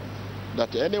law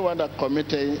that anyone that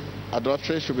committed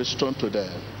adultery should be stoned to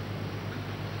death.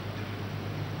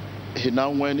 He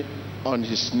now went on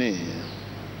his knee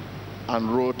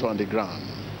and wrote on the ground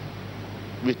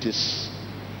with his.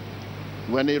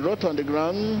 When he wrote on the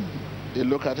ground, he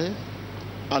looked at it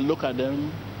and looked at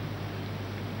them.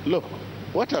 Look,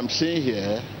 what I'm seeing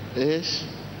here is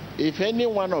If any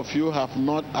one of you have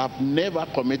never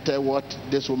committed what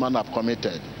this woman have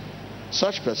committed,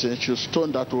 such person should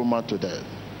stone that woman to death.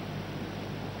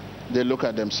 They look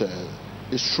at themselves.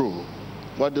 It's true.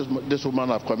 What this woman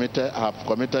have committed.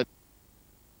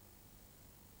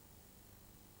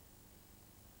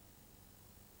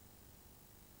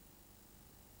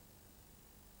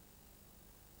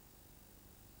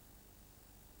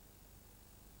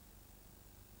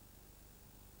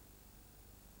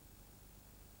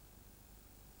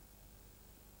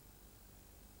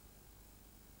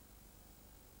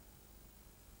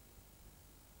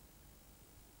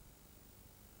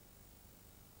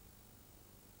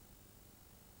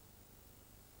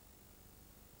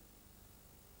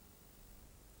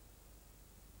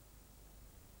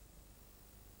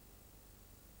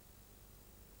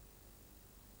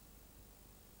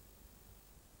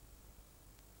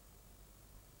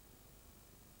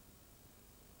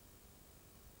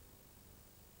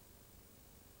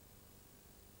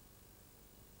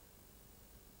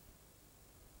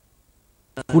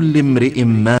 كل امرئ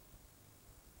ما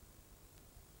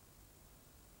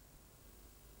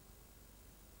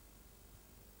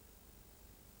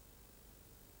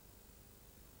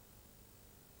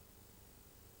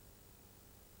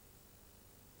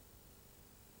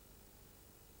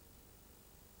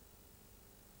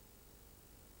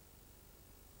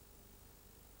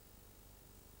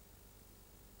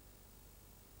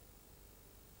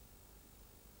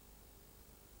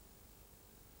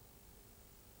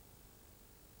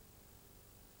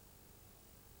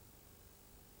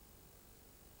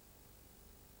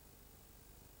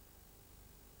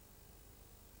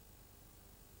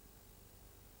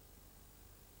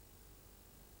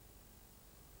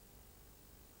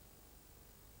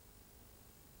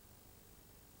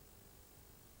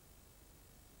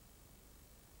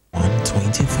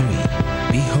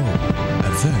Behold, a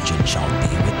virgin shall be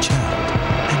with child,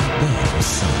 and bear a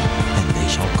son, and they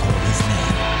shall call his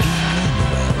name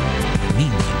Emmanuel,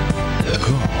 meaning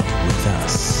God with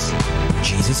us.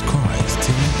 Jesus Christ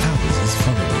empowers his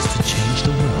followers to change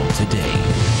the world today.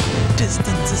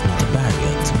 Distance is not a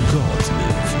barrier to God's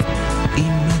move.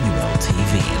 Emmanuel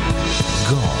TV,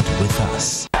 God with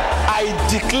us. I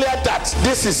declare that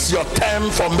this is your time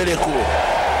for miracle.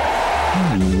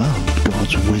 You loved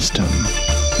God's wisdom.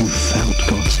 You felt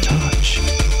God's touch.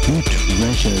 You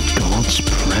treasured God's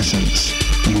presence.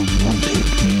 You wanted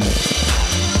more.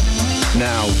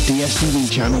 Now,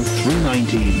 DSTV channel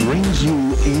 390 brings you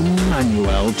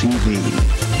Emmanuel TV.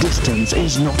 Distance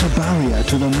is not a barrier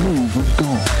to the move of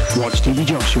God. Watch TV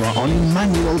Joshua on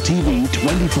Emmanuel TV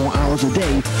 24 hours a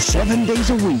day, 7 days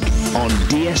a week on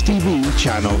DSTV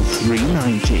channel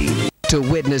 390. To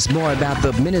witness more about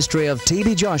the ministry of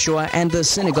TB Joshua and the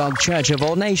Synagogue Church of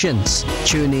All Nations,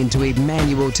 tune in to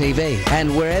Emmanuel TV.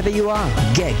 And wherever you are,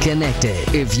 get connected.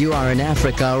 If you are in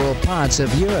Africa or parts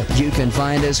of Europe, you can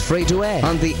find us free to air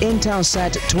on the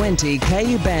Intelsat 20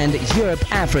 KU band Europe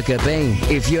Africa beam.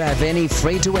 If you have any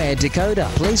free to air decoder,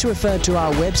 please refer to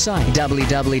our website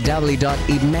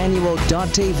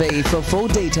www.emmanuel.tv for full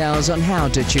details on how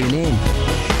to tune in.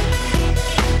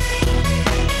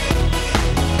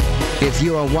 If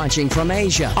you are watching from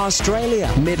Asia, Australia,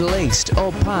 Middle East,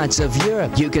 or parts of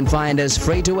Europe, you can find us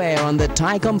free to air on the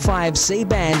Tycom 5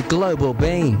 C-band global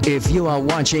beam. If you are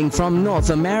watching from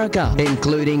North America,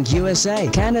 including USA,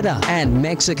 Canada, and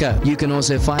Mexico, you can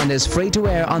also find us free to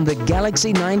air on the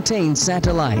Galaxy 19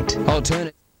 satellite.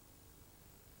 Alternative.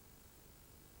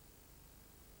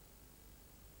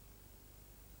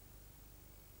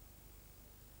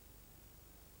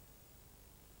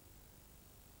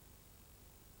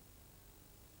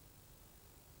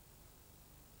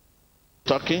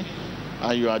 Talking,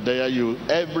 and you are there,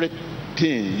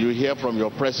 everything you hear from your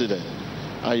president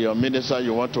and your minister,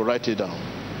 you want to write it down.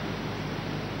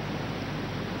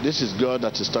 This is God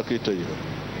that is talking to you,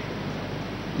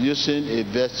 using a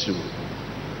vessel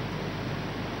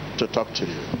to talk to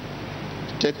you.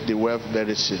 Take the word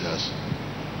very serious.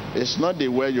 It's not the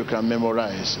word you can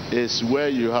memorize, it's where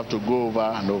you have to go over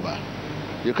and over.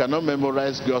 You cannot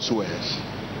memorize God's words.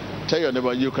 Tell your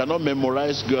neighbor, you cannot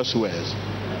memorize God's words.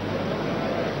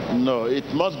 No, it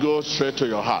must go straight to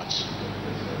your heart.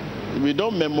 We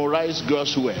don't memorize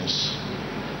God's words.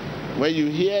 When you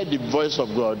hear the voice of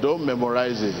God, don't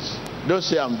memorize it. Don't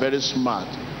say, I'm very smart,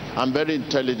 I'm very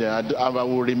intelligent, I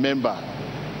will remember.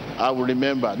 I will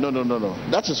remember. No.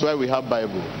 That is why we have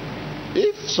Bible.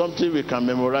 If something we can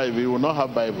memorize, we will not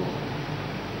have Bible.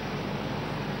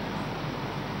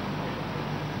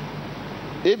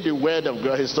 If the word of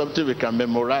God is something we can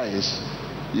memorize,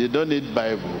 you don't need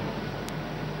Bible.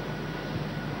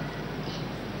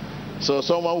 So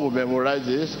someone will memorize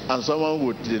this, and someone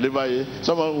will deliver it.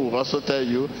 Someone will also tell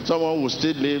you. Someone will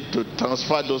still live to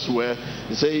transfer those words.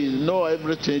 He say, you know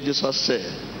everything Jesus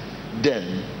said.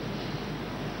 Then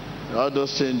all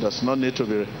those things does not need to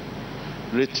be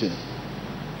written.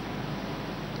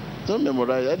 Don't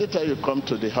memorize. Anytime you come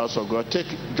to the house of God, take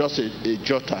just a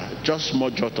jotter, just small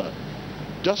jotter,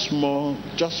 just small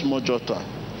jotter.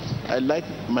 I like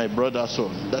my brother's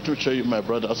own. That will show you my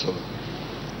brother's own.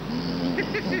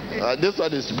 This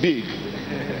one is big.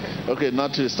 Okay,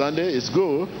 notwithstanding, it's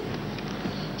good.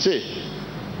 See,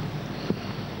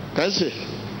 can you see?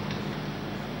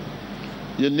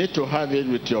 You need to have it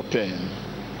with your pen.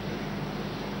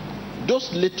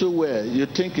 Those little words you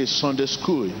think is Sunday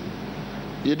school,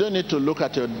 you don't need to look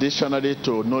at your dictionary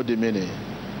to know the meaning.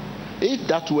 If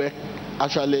that were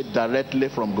actually directly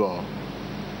from God,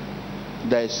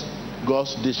 there is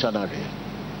God's dictionary.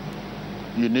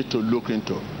 You need to look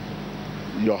into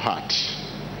your heart.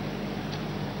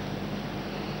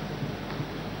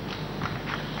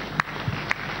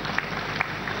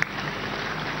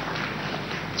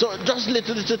 So just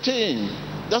little thing.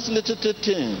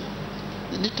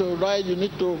 You need to write, you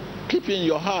need to keep in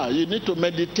your heart, you need to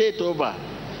meditate over.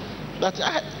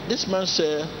 This man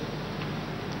said,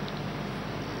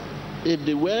 if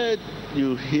the word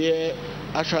you hear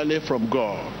actually from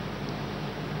God,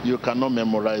 you cannot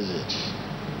memorize it.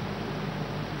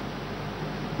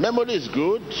 Memory is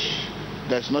good,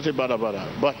 there's nothing bad about it,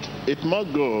 but it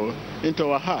must go into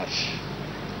our heart.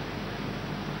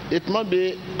 It must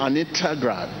be an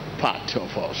integral part of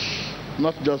us,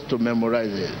 not just to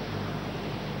memorize it.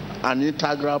 An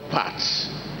integral part,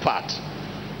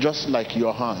 just like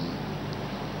your hand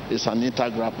is an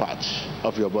integral part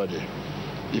of your body.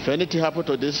 If anything happens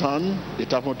to this hand,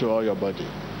 it happens to all your body.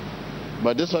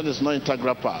 But this one is not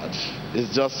integral part.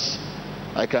 It's just,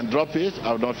 I can drop it,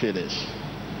 I will not feel it.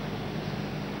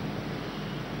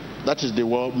 That is the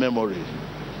word memory.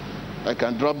 I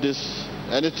can drop this,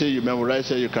 anything you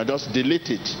memorize, you can just delete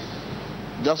it.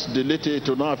 Just delete it, it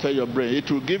will not affect your brain. It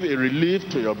will give a relief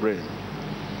to your brain.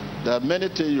 There are many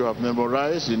things you have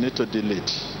memorized, you need to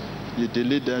delete. You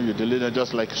delete them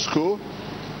just like school.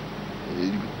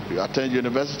 You attend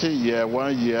university, year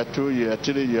 1, year 2, year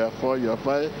 3, year 4, year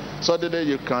 5. Suddenly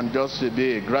you can just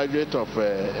be a graduate of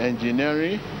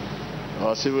engineering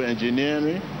or civil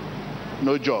engineering.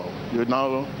 No job. You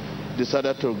now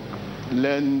decided to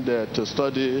learn to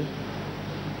study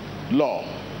law.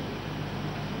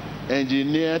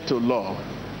 Engineer to law.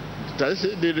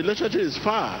 The relationship is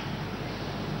far.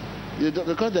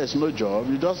 Because there's no job,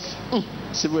 you just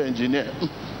civil engineer.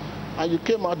 And you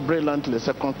came out brilliantly,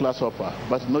 second class upper,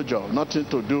 but no job, nothing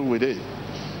to do with it.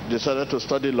 Decided to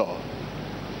study law.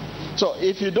 So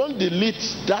if you don't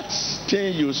delete that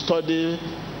thing you study,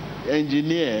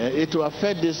 engineer, it will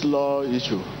affect this law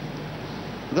issue.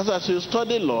 Because as you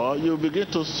study law, you begin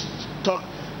to talk,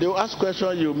 they will ask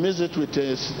questions, you miss it with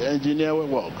engineer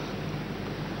work.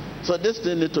 So this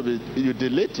thing need to be, you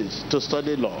delete it to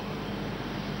study law.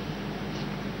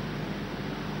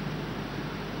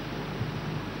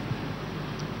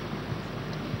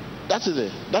 That is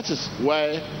it. That is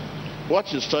why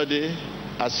what you study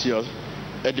as your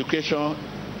education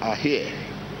are here.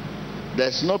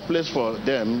 There's no place for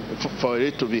them for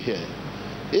it to be here.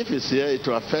 If it's here, it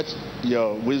will affect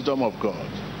your wisdom of God.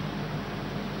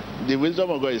 The wisdom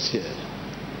of God is here.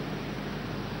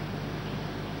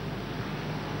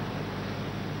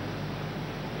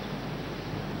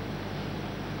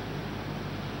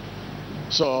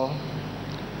 So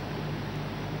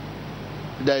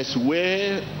there is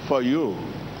way for you,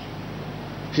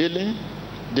 healing,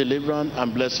 deliverance,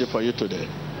 and blessing for you today.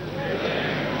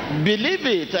 Amen. Believe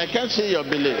it. I can't see your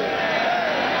belief.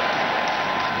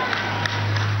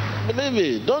 Believe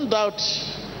it. Don't doubt.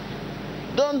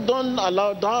 Don't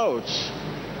allow doubt.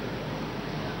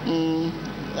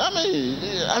 I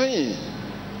mean,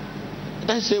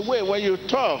 there's a way when you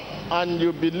talk and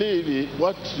you believe it,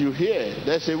 what you hear.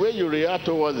 There's a way you react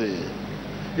towards it.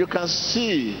 You can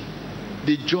see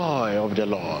the joy of the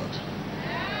Lord.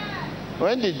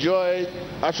 When the joy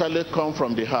actually comes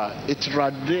from the heart, it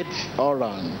radiates all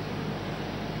around.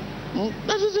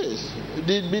 That is it.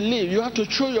 The belief. You have to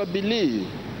show your belief.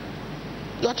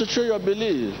 You have to show your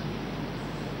belief.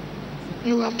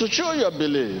 You have to show your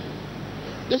belief.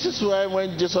 This is why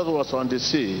when Jesus was on the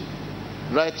sea,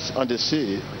 right on the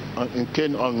sea,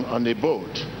 on a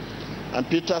boat, and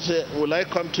Peter said, will I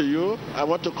come to you? I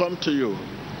want to come to you.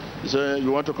 He said,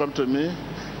 you want to come to me?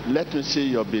 Let me see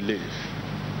your belief.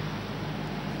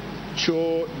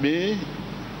 Show me.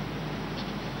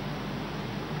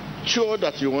 Show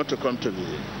that you want to come to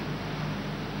me.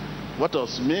 What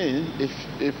does it mean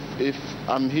if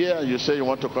I'm here and you say you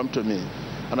want to come to me,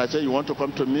 and I say you want to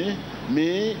come to me,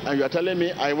 and you are telling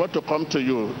me I want to come to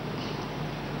you.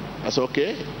 I say,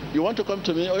 okay, you want to come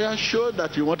to me? Oh, yeah, sure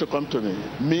that you want to come to me.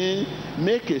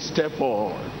 Make a step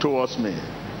forward towards me.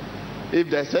 If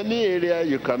there's any area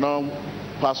you cannot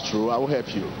pass through, I will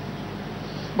help you.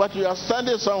 But you are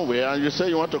standing somewhere and you say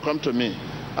you want to come to me.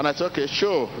 And I say, okay,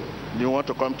 sure, you want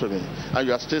to come to me. And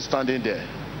you are still standing there.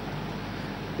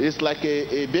 It's like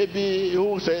a baby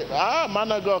who say,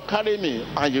 man of God, carry me.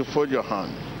 And you fold your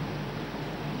hand.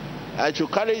 I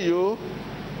should carry you.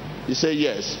 You say,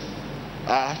 yes.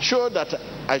 Sure that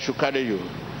I should carry you.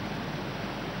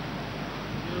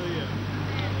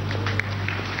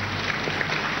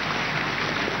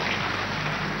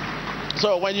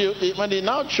 So when you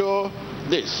now show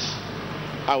this,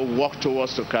 I will walk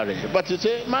towards to carry. But you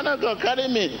say, man of God, carry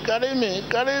me.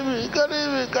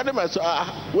 So,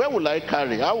 where will I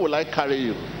carry? How will I carry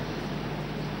you?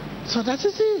 So that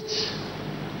is it.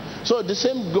 So the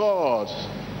same God,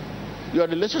 your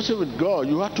relationship with God,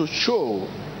 you have to show.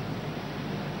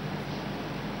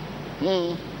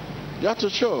 You have to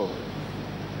show.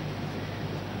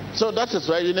 So that is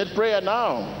why you need prayer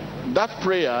now. That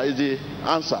prayer is the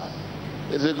answer.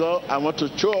 Is it God? I want to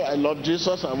show I love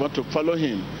Jesus. I want to follow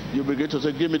him. You begin to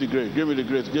say, give me the grace, give me the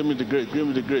grace, give me the grace, give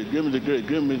me the grace, give me the grace,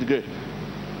 give me the grace.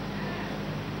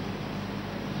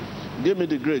 Give me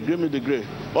the grace, give me the grace.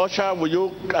 Usher, will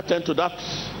you attend to that?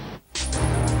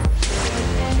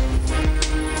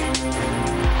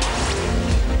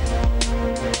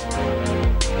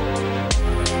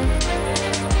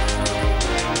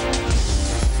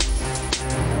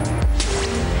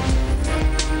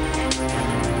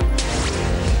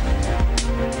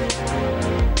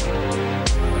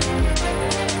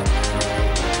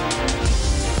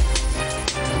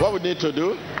 What we need to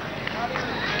do?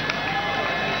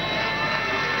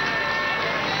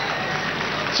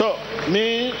 So,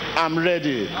 me, I'm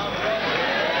ready.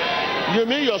 You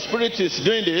mean your spirit is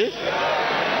doing this?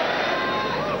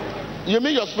 You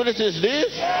mean your spirit is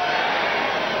this?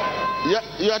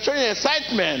 You are showing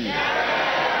excitement.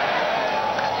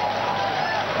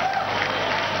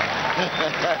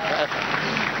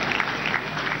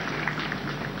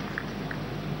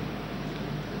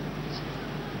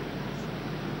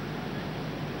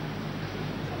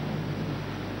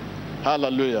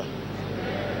 Hallelujah.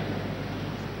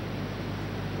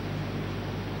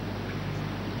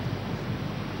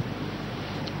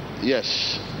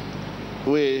 Yes.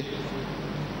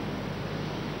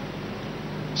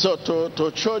 So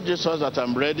to show Jesus that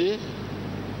I'm ready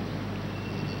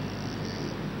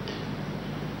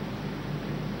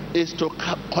is to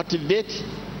cultivate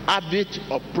habit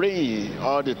of praying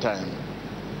all the time.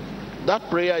 That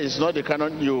prayer is not the kind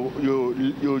of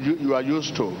you are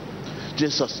used to.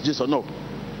 Jesus, no.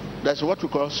 That's what we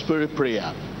call spirit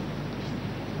prayer.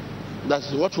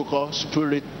 That's what we call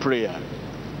spirit prayer.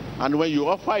 And when you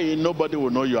offer it, nobody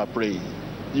will know you are praying.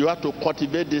 You have to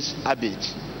cultivate this habit.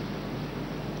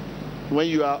 When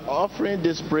you are offering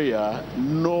this prayer,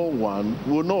 no one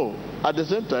will know. At the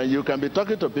same time, you can be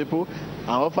talking to people and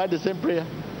offer the same prayer.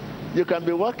 You can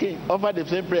be walking, offer the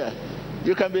same prayer.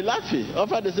 You can be laughing,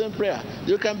 offer the same prayer.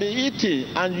 You can be eating,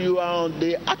 and you are on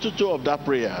the attitude of that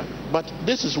prayer. But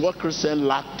this is what Christians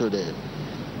lack today.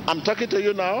 I'm talking to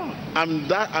you now.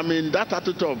 I'm in that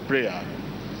attitude of prayer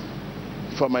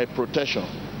for my protection.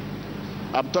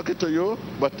 I'm talking to you,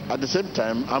 but at the same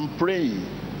time, I'm praying.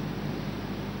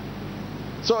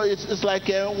 So it's like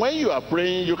when you are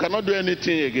praying, you cannot do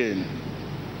anything again.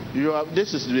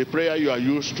 This is the prayer you are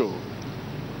used to.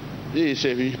 This is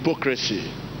a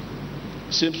hypocrisy.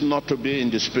 Seems not to be in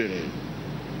the spirit.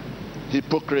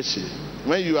 Hypocrisy.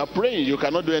 When you are praying, you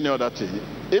cannot do any other thing.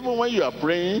 Even when you are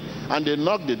praying and they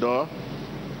knock the door,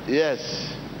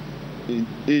 yes, in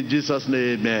Jesus'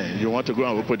 name, amen. You want to go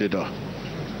and open the door.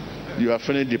 You are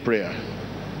finished the prayer.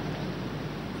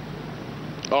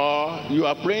 Or you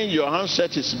are praying, your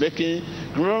handset is making.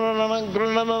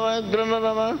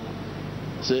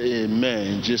 Say amen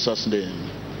in Jesus' name.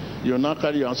 You now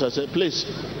carry your answer and say, please,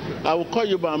 I will call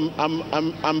you, but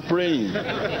I'm praying.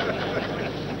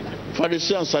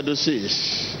 Pharisees and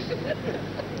Sadducees.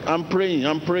 I'm praying,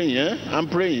 I'm praying.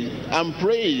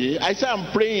 I say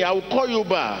I'm praying, I will call you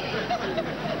back.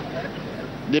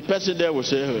 The person there will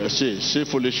say, see,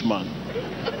 foolish man.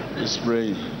 He's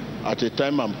praying. At the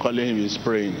time I'm calling him, he's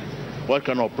praying. What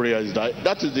kind of prayer is that?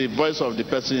 That is the voice of the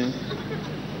person.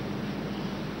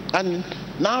 And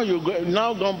now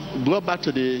go back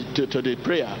to the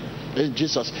prayer. In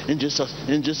Jesus.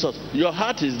 Your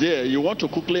heart is there. You want to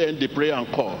quickly end the prayer and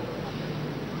call.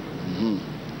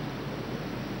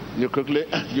 You quickly,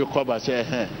 you call back, say,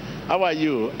 how are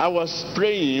you? I was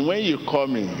praying when you call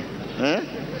me.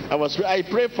 I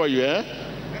pray for you.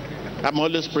 I'm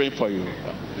always praying for you.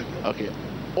 Okay.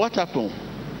 What happened?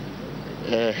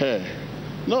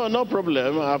 No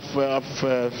problem. I've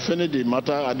finished the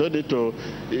matter. I don't need to.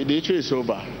 The issue is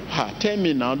over. Tell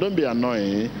me now. Don't be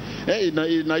annoying. Now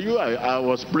you I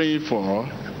was praying for.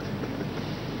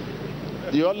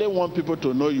 You only want people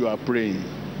to know you are praying.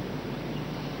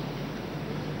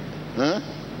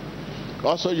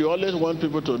 Also, you always want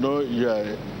people to know you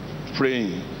are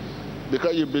praying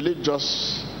because you believe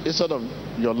just instead of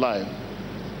your life.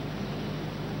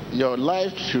 Your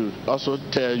life should also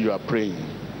tell you are praying.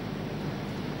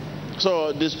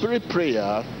 So the spirit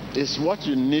prayer is what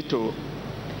you need to.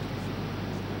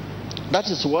 That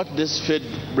is what this faith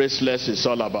bracelet is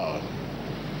all about.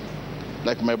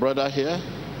 Like my brother here,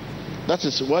 that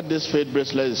is what this faith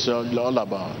bracelet is all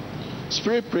about.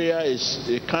 Spirit prayer is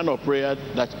a kind of prayer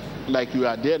that, like you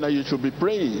are there now, you should be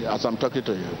praying as I'm talking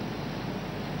to you.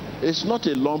 It's not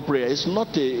a long prayer. It's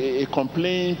not a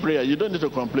complaining prayer. You don't need to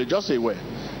complain. Just say, well,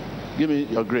 give me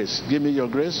your grace. Give me your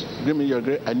grace. Give me your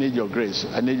grace. I need your grace.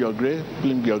 I need your grace.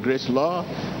 Please, your grace, Lord.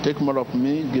 Take more of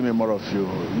me. Give me more of you.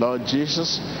 Lord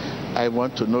Jesus, I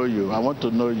want to know you. I want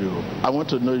to know you. I want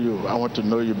to know you. I want to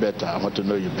know you better. I want to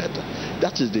know you better.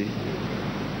 That is the.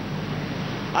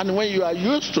 And when you are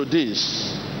used to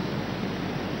this,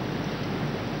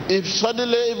 if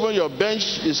suddenly even your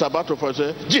bench is about to fall,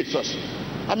 say, Jesus.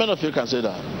 How many of you can say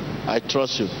that? I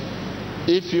trust you.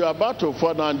 If you are about to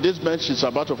fall down, this bench is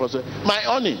about to fall, say, my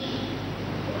honey.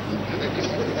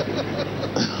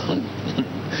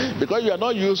 Because you are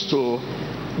not used to,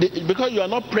 because you are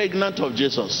not pregnant of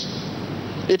Jesus.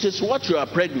 It is what you are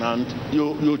pregnant,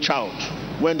 you shout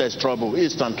when there's trouble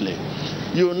instantly.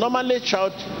 You normally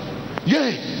shout,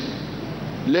 yay.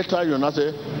 Later you not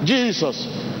say, Jesus.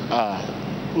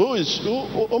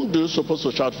 Whom do you supposed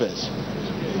to shout first?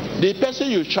 The person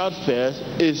you shout first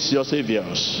is your Savior.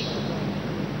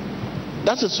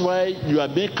 That is why you are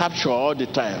being captured all the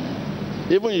time.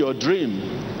 Even your dream.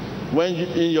 When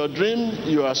in your dream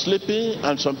you are sleeping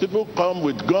and some people come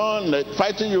with gun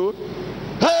fighting you.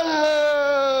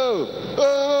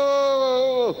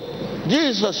 Oh,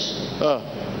 Jesus.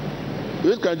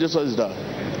 Which kind of Jesus is that?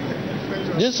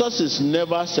 Jesus is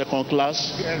never second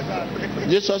class.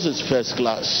 Jesus is first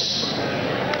class.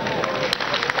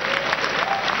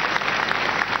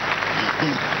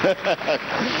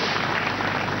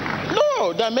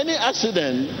 No, there are many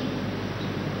accidents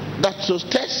that to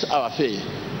test our faith.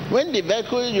 When the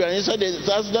vehicle you are inside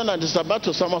the accident and it's about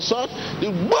to somersault,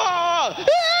 the whoa!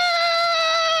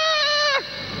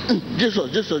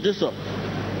 Jesus.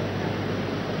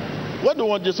 What do you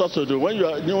want Jesus to do when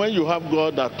you have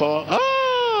God that call?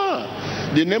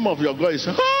 The name of your God is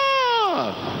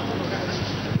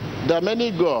There are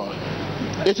many gods.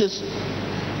 It is.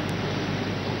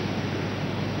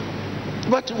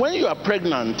 But when you are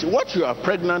pregnant, what you are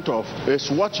pregnant of is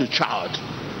what you child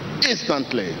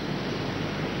instantly.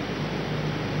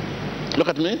 Look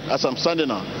at me as I'm standing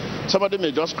now. Somebody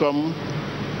may just come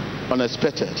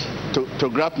unexpected to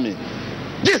grab me.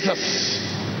 Jesus!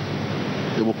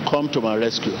 They will come to my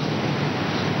rescue.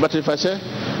 But if I say,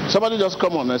 somebody just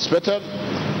come unexpected,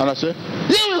 and I say,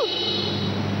 you!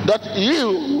 That you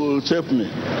will save me.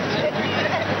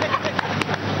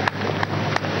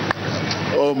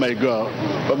 Oh my God.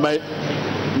 But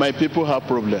my people have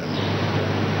problems.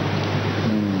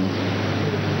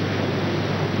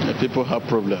 My people have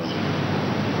problems.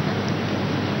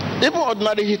 Even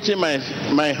ordinarily hitting my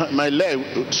leg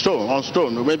on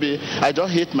stone, maybe I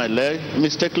just hit my leg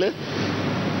mistakenly.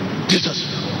 Jesus,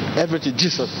 everything,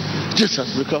 Jesus,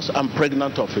 because I'm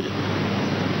pregnant of it.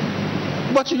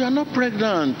 But you are not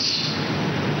pregnant.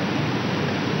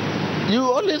 You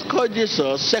always call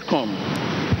Jesus second.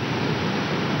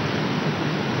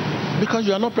 Because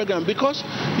you are not pregnant. Because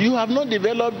you have not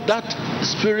developed that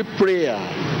spirit prayer.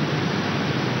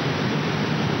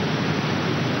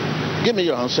 Give me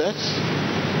your handset.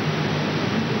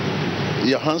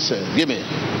 Your handset. Give me.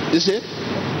 You see?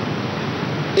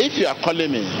 If you are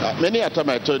calling me, many a time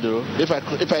I told you, if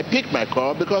I pick my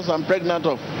call because I'm pregnant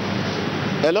of,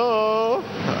 hello,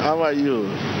 how are you?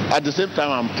 At the same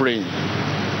time I'm praying.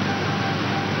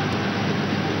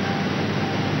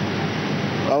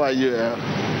 How are you?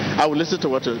 I will listen to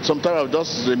what you. Sometimes I'll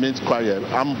just remain quiet.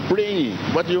 I'm praying,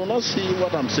 but you will not see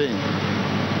what I'm saying.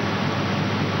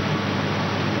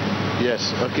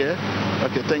 Yes. Okay.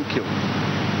 Okay. Thank you.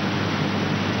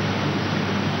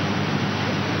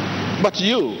 But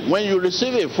you, when you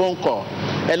receive a phone call,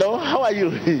 Hello, how are you?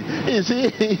 You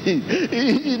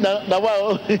see, now,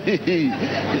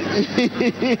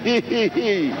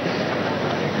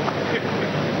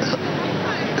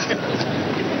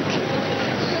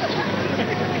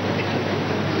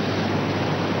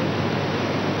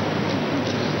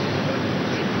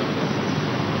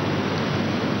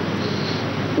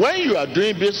 when you are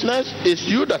doing business, it's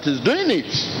you that is doing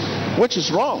it, which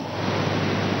is wrong.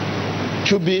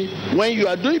 Should be when you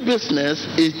are doing business,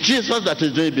 it's Jesus that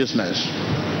is doing business,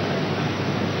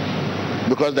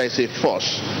 because there is a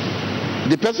force.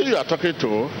 The person you are talking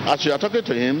to, as you are talking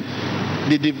to him,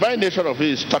 the divine nature of it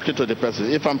is talking to the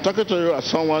person. If I'm talking to you as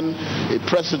someone, a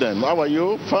president, how are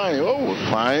you? Fine. Oh,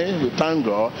 fine. We thank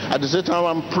God. At the same time,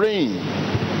 I'm praying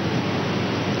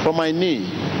for my need,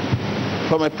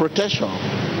 for my protection.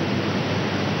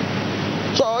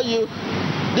 So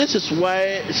this is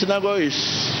why synagogue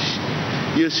is.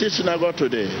 You see synagogue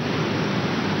today,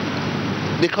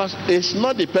 because it's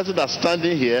not the person that's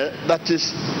standing here that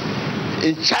is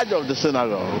in charge of the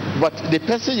synagogue, but the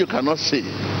person you cannot see,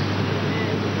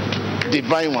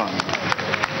 divine one.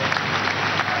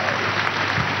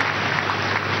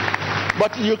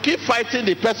 But you keep fighting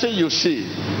the person you see,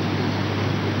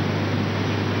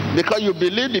 because you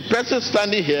believe the person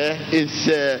standing here is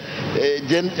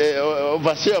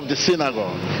overseer of the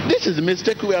synagogue. This is the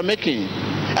mistake we are making.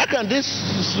 How can this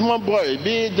small boy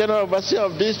be general overseer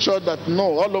of this church that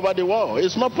know all over the world?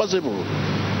 It's not possible.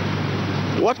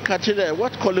 What criteria,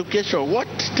 what qualification, what?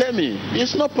 Tell me.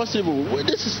 It's not possible.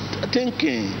 This is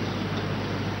thinking.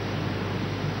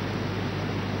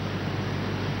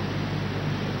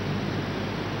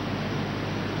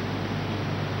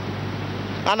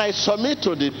 And I submit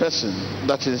to the person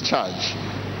that is in charge.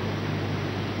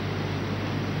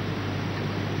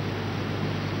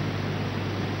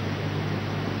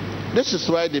 This is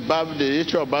why the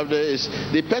issue of Bible is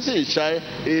the person in charge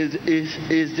is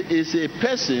a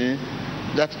person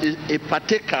that is a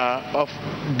partaker of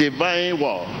divine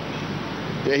word,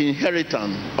 the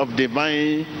inheritance of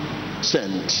divine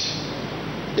scent.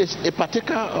 It's a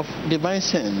partaker of divine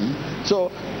scent. So,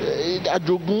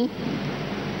 Ajogun,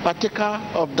 partaker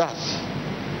of that.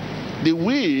 The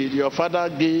will your father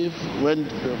gave when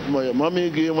your mommy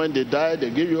gave when they died, they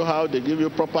give you house, they give you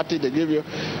property, they give you.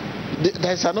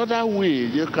 There's another way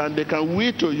they can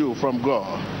will to you from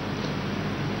God.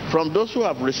 From those who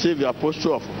have received the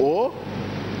apostle of O,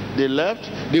 they left.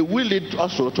 They will it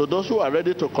also to those who are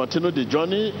ready to continue the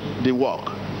journey, the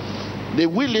work. They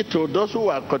will it to those who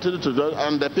are continuing to journey,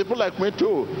 and the people like me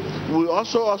too. We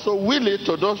also will it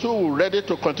to those who are ready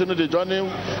to continue the journey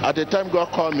at the time God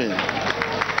called me.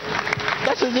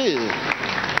 That is it.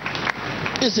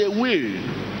 It's a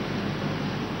will.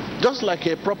 Just like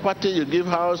a property, you give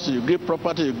house, you give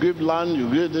property, you give land, you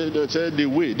give the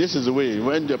way. This is the way.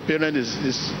 When the parent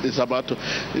is about to,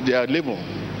 they are living,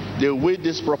 they will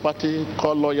this property,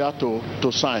 call lawyer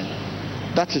to sign.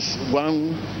 That is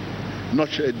one, not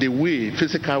the way,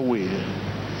 physical way.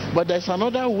 But there's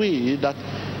another way that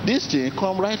this thing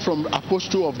come right from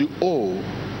apostle of the old.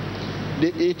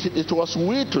 It was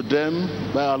willed to them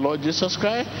by our Lord Jesus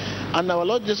Christ, and our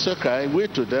Lord Jesus Christ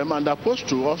willed to them, and the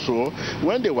apostle also,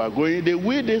 when they were going, they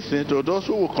willed this thing to those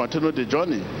who will continue the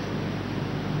journey.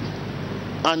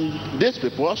 And these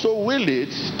people also will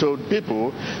it to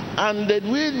people, and they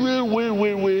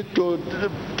will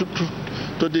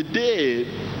to the day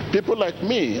people like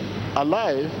me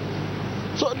alive.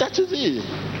 So that is it.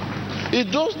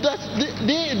 It does that.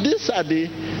 These are the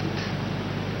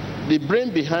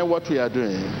brain behind what we are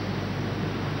doing.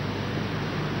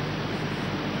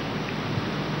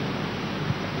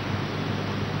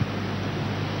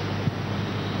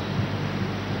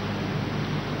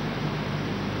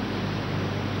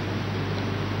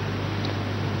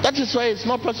 That is why it's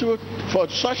not possible for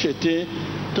such a thing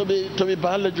to be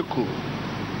biological.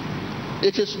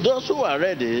 It is those who are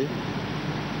ready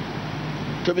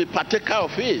to be partaker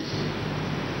of it.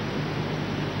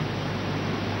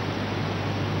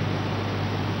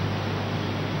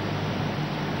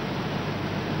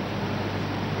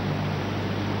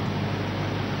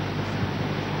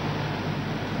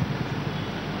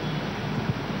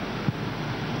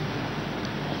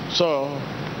 So,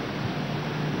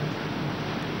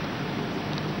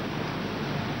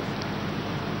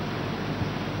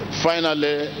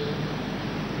 finally,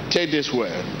 take this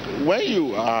word. When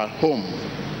you are home,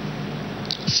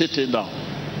 sitting down,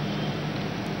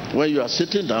 when you are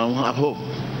sitting down at home,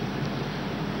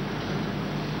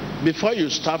 before you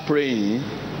start praying,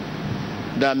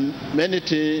 there are many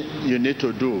things you need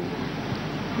to do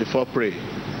before praying.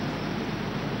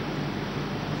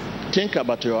 Think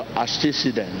about your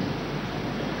antecedent.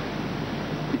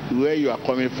 where you are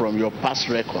coming from, your past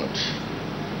record.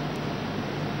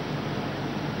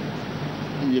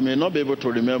 You may not be able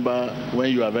to remember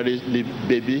when you are very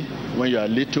baby, when you are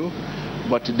little,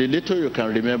 but the little you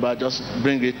can remember, just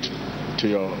bring it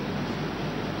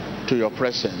to your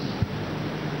present.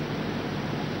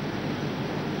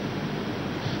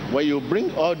 When you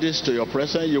bring all this to your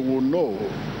present, you will know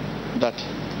that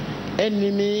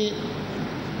enemy,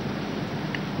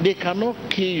 they cannot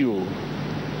kill you.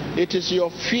 It is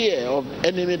your fear of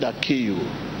enemy that kill you.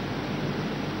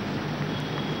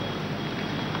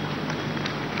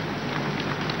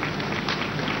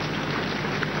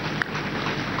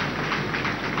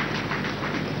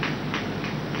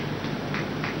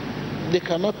 They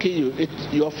cannot kill you.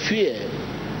 It's your fear.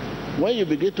 When you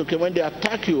begin to kill, when they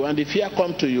attack you and the fear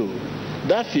comes to you,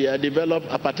 that fear develops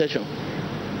hypertension,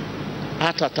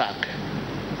 heart attack,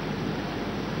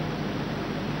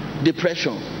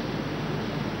 depression,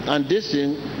 and this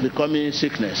thing becoming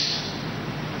sickness,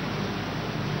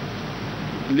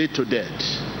 lead to death.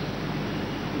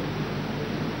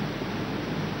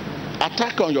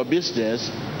 Attack on your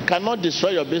business cannot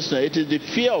destroy your business. It is the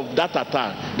fear of that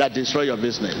attack that destroys your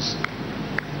business.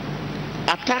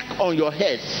 Attack on your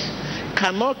health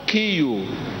cannot kill you.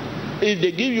 If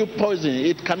they give you poison,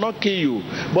 it cannot kill you.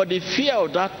 But the fear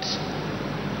of that,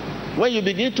 when you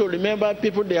begin to remember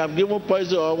people they have given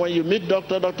poison, or when you meet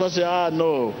doctor say,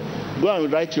 no, go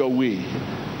and write your will.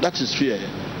 That is fear.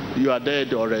 You are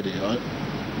dead already.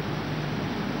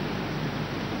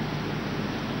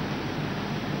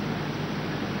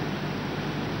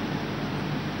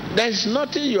 There is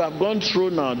nothing you have gone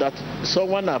through now that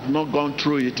someone have not gone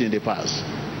through it in the past.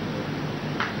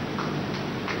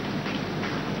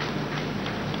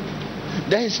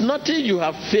 There is nothing you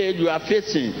have failed, you are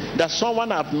facing that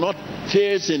someone have not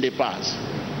faced in the past.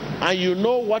 And you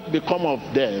know what become of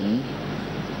them.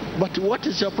 But what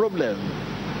is your problem?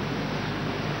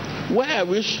 Why are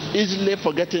we easily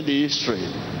forgetting the history?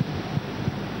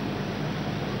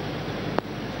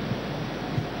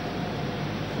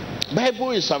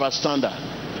 Bible is our standard.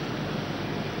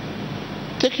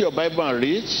 Take your Bible and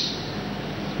read.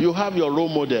 You have your role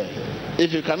model.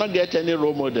 If you cannot get any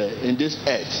role model in this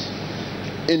earth,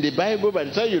 in the Bible, by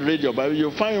the time you read your Bible,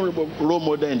 you find role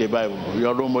model in the Bible.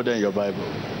 Your role model in your Bible.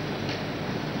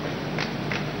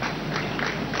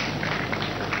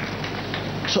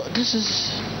 So this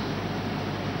is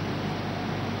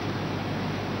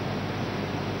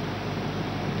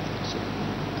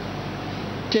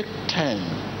take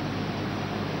time.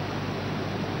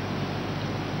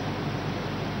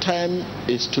 Time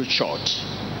is too short.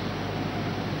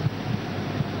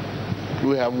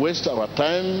 We have wasted our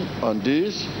time on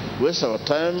this, waste our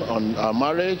time on our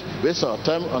marriage, waste our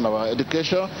time on our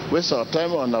education, waste our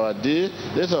time on our this,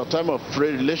 waste our time of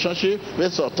free relationship,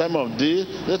 waste our time on this.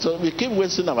 We keep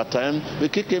wasting our time. We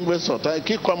keep wasting our time.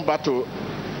 Keep coming back to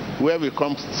where we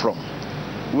come from,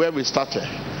 where we started.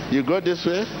 You go this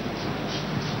way,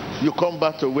 you come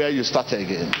back to where you started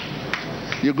again.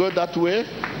 You go that way,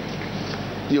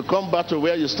 you come back to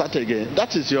where you started again.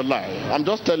 That is your life. I'm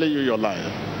just telling you your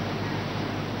life.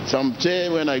 Some say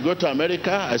when I go to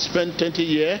America, I spend 20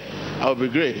 years, I'll be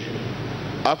great.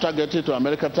 After getting to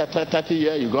America 30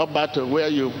 years, you go back to where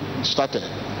you started.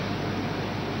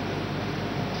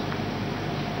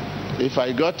 If I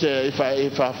have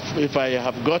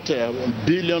got $1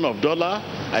 billion,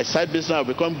 I start business, I'll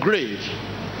become great.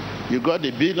 You got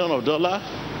 $1 billion,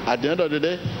 at the end of the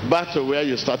day, back to where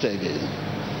you started again.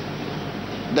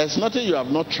 There's nothing you have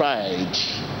not tried.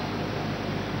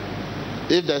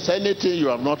 If there's anything you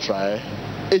have not tried,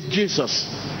 it's Jesus.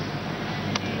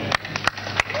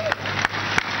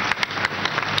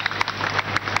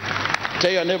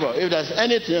 Tell your neighbor, if there's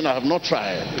anything I have not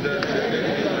tried,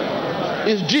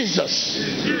 it's Jesus.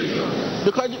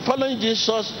 Because following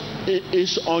Jesus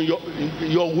is on your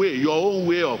way, your own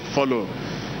way of following.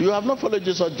 You have not followed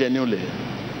Jesus genuinely.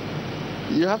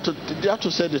 You have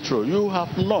to say the truth. You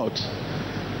have not.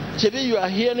 Maybe you are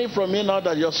hearing from me now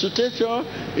that your situation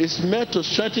is meant to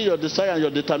strengthen your desire and your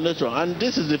determination. And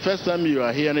this is the first time you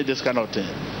are hearing this kind of thing.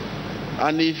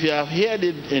 And if you have heard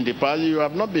it in the past, you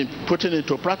have not been putting it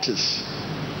into practice.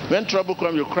 When trouble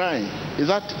comes, you're crying. Is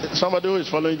that somebody who is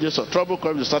following Jesus? Trouble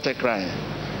comes, you started crying.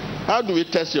 How do we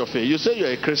test your faith? You say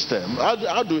you're a Christian.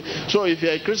 So if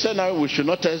you're a Christian now,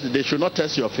 they should not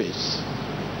test your faith.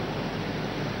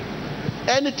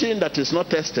 Anything that is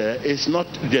not tested is not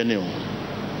genuine.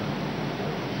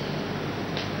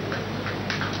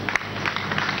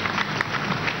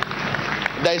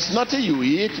 There is nothing you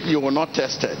eat, you will not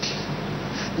test it.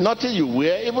 Nothing you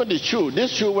wear, even the shoe.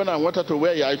 This shoe, when I wanted to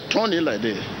wear it, I turned it like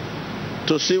this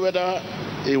to see whether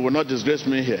he will not disgrace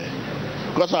me here.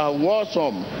 Because I wore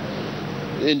some,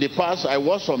 in the past, I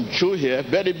wore some shoe here,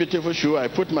 very beautiful shoe. I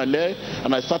put my leg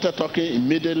and I started talking.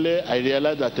 Immediately, I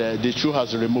realized that the shoe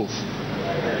has removed.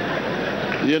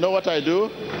 You know what I do?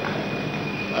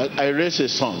 I raise a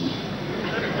song.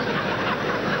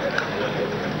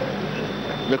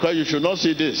 Because you should not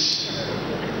see this.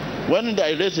 When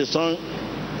I raise a song,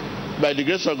 by the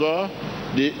grace of God,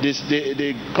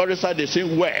 the chorister, they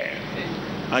sing where?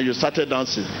 And you started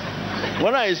dancing.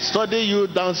 When I study you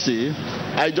dancing,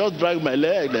 I just drag my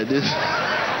leg like this.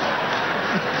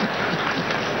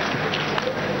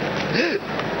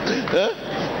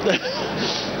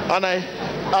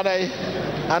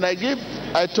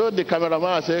 I told the cameraman,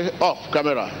 I say, off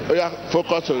camera,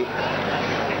 focus.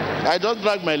 I just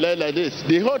drag my leg like this.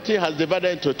 The whole thing has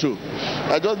divided into two.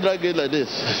 I just drag it like this.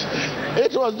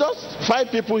 It was just 5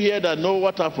 people here that know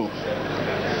what happened.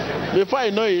 Before I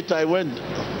know it, I went.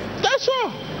 That's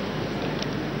all.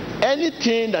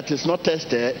 Anything that is not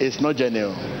tested is not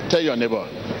genuine. Tell your neighbor.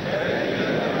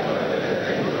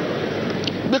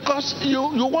 Because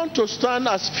you want to stand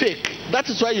as fake. That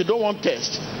is why you don't want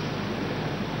test.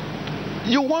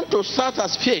 You want to start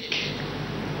as fake.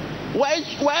 Why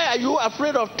are you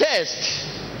afraid of test?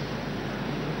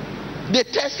 They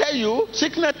tested you,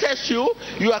 sickness tests you,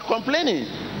 you are complaining.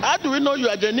 How do we know you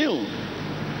are genuine?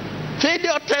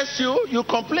 Failure tests you, you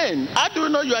complain. How do we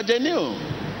know you are genuine?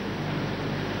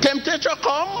 Temptation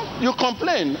come, you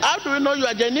complain. How do we know you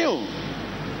are genuine?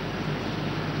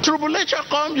 Tribulation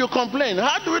come, you complain.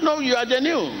 How do we know you are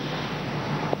genuine?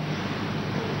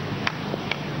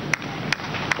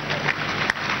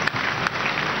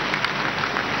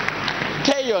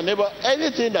 Tell your neighbor,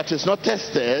 anything that is not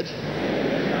tested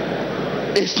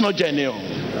is not genuine.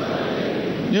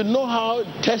 You know how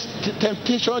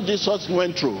temptation Jesus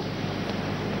went through.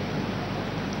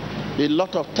 A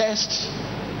lot of tests.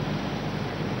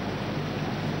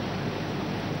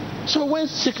 So when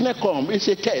sickness comes, it's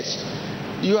a test.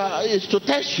 It's to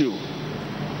test you,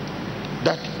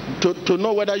 that to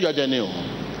know whether you are genuine.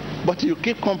 But you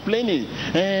keep complaining.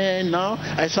 Now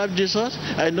I serve Jesus.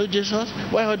 I know Jesus.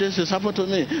 Why all this has happened to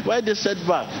me? Why this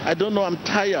setback? I don't know. I'm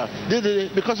tired.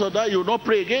 Because of that, you will not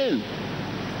pray again.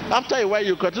 After a while,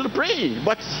 you continue to pray.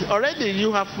 But already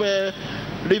you have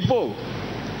revoked.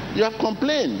 You have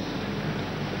complained.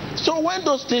 So when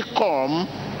those things come,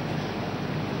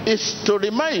 it's to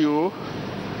remind you,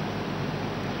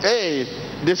 hey,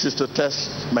 this is to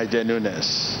test my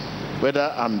genuineness.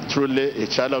 Whether I'm truly a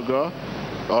child of God,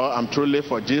 or I'm truly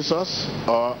for Jesus,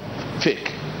 or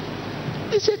fake.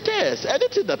 It's a test.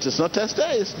 Anything that is not tested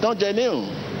is not genuine.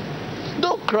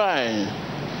 Don't cry.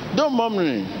 Don't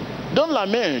murmur. Don't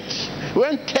lament.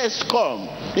 When tests come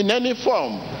in any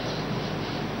form,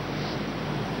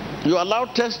 you allow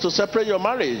tests to separate your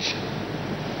marriage.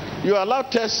 You allow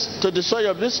tests to destroy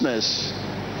your business.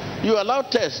 You allow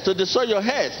tests to destroy your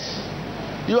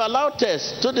health. You allow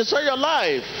tests to destroy your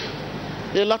life.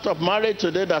 A lot of marriage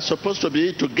today that's supposed to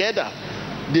be together.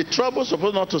 The trouble is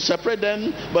supposed not to separate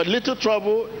them, but little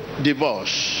trouble,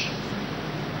 divorce.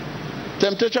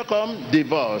 Temptation come,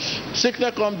 divorce.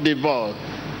 Sickness come, divorce.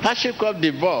 Hardship come,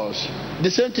 divorce.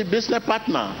 The same thing, business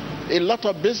partner. A lot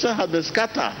of business has been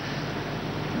scattered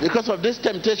because of this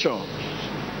temptation.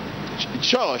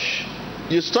 Church,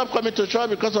 you stop coming to church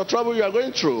because of trouble you are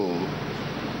going through.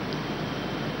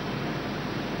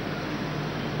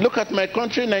 Look at my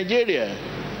country, Nigeria.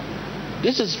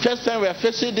 This is the first time we are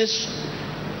facing this,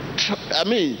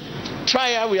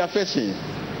 trial we are facing.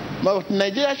 But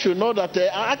Nigeria should know that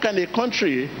how can a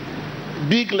country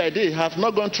big like this have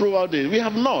not gone through all this? We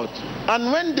have not.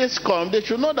 And when this comes, they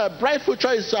should know that bright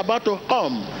future is about to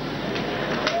come.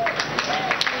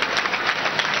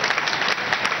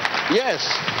 Yes.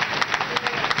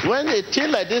 When a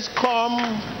thing like this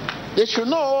comes, they should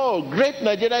know, oh, great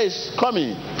Nigeria is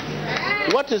coming.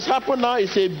 What is happening now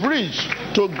is a bridge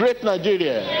to great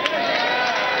Nigeria.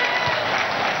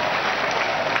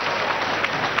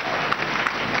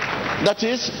 That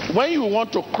is, when you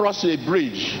want to cross a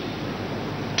bridge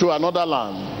to another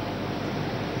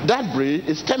land, that bridge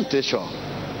is temptation.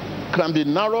 Can be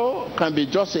narrow, can be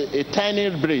just a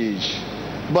tiny bridge.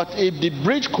 But if the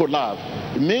bridge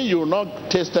collapses, it means you will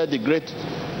not taste the great.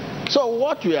 So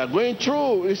what we are going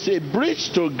through is a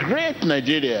bridge to great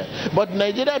Nigeria. But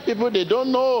Nigeria people, they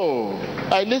don't know.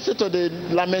 I listen to the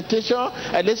lamentation,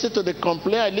 I listen to the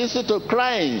complaint, I listen to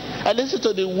crying, I listen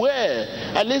to the wail,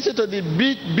 I listen to the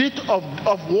beat of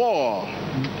war.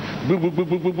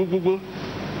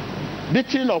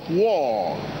 Beating of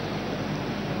war.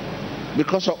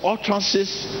 Because of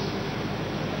utterances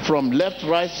from left,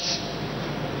 right,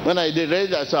 When I did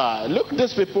raise, I saw, look,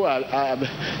 these people are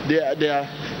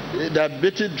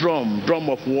beating drum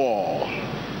of war.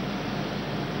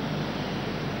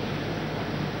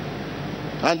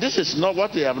 And this is not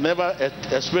what they have never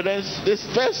experienced this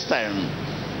first time.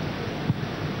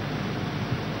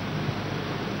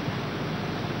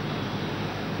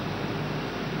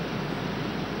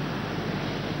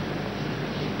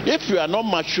 If you are not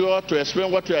mature to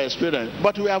explain what you are experiencing,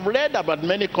 but we have read about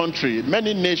many countries,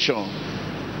 many nations,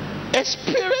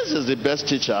 experience is the best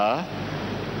teacher.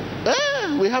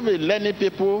 We have a learning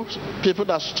people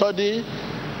that study.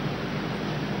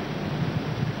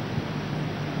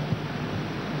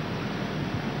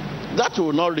 That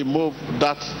will not remove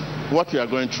that what we are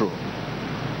going through.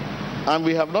 And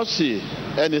we have not seen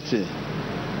anything.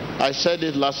 I said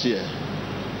it last year.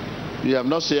 We have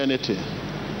not seen anything.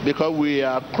 Because we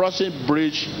are crossing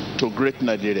bridge to great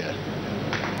Nigeria.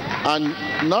 And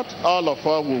not all of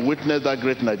us will witness that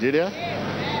great Nigeria.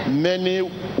 Many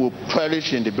will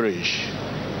perish in the bridge.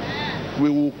 We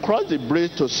will cross the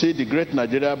bridge to see the great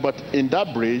Nigeria, but in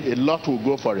that bridge, a lot will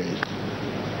go for it.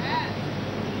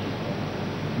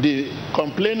 The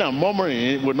complaint and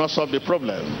murmuring will not solve the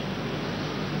problem.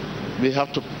 We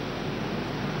have to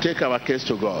take our case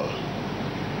to God.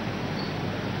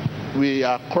 We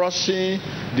are crossing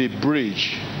the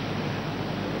bridge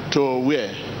to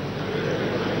where?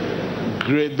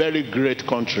 Very great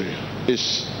country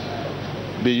is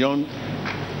beyond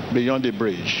the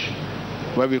bridge.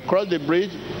 When we cross the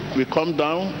bridge, we come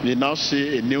down, we now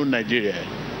see a new Nigeria.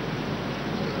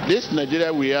 This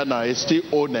Nigeria we are now is still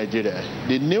old Nigeria.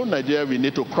 The new Nigeria, we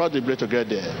need to cross the bridge to get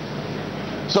there.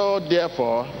 So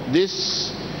therefore,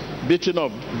 this beating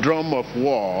of drum of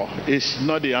war is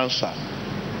not the answer.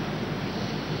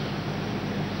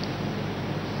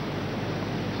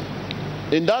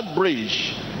 In that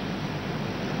bridge,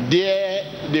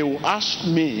 there they will ask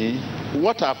me,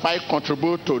 what have I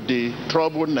contributed to the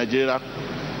troubled Nigeria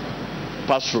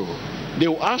pass through? They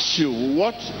will ask you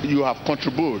what you have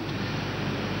contributed.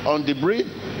 On the bridge,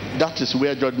 that is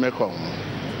where judgment comes.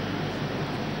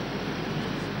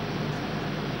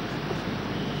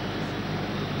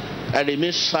 I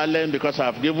remain silent because I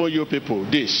have given you people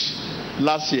this.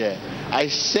 Last year, I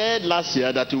said last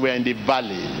year that we were in the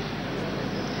valley.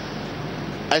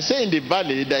 I say in the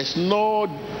valley, there is no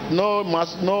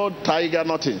tiger,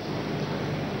 nothing.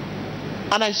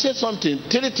 And I said something.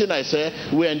 3 things I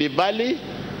said, we are in the valley.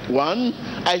 1,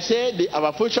 I said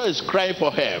our future is crying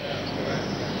for help.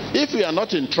 If we are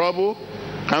not in trouble,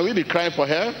 can we be crying for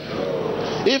help?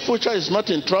 No. If future is not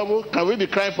in trouble, can we be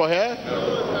crying for help?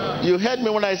 No. You heard me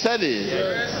when I said it.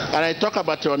 Yes. And I talk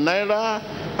about your naira,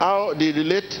 how the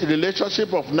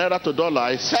relationship of naira to dollar.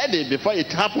 I said it before it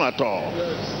happened at all.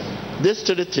 Yes. This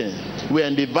 3 things. We are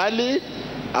in the valley.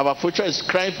 Our future is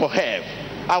crying for help.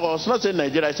 I was not saying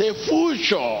Nigeria. I say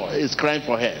future is crying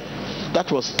for help. That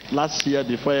was last year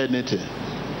before anything.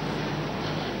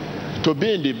 To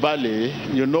be in the valley,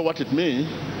 you know what it means.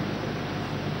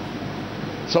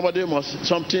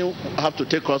 Something have to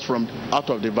take us from out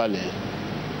of the valley.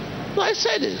 So I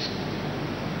said it.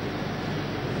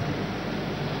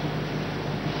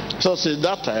 So since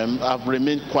that time, I've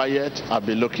remained quiet. I've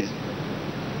been looking.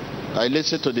 I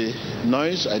listen to the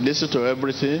noise. I listen to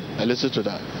everything. I listen to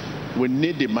that. We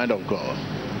need the mind of God.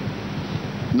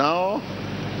 Now,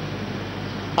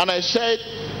 and I said,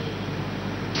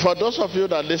 for those of you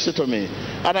that listen to me,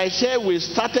 and I said we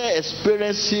started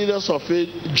experiencing serious of it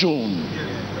June.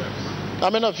 How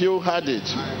many of you heard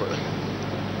it?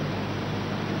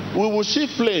 We will see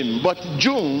flame, but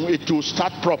June it will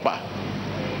start proper.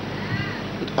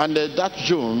 And that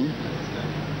June,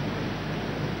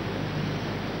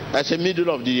 I say middle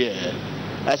of the year,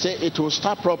 I say it will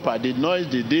start proper. The noise,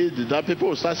 that people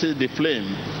will start seeing the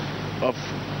flame of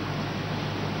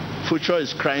future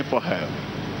is crying for help.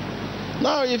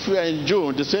 Now if we are in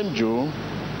June, the same June,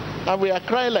 and we are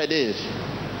crying like this,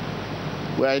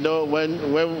 well, I know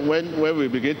when we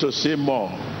begin to see more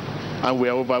and we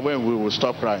are overwhelmed, we will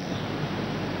stop crying.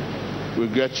 We'll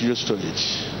get used to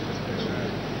it.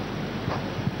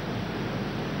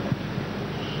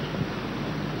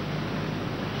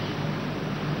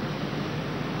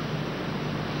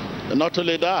 And not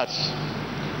only that,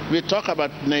 we talk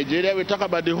about Nigeria, we talk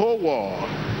about the whole world.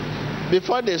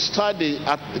 Before they started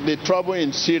the trouble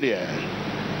in Syria,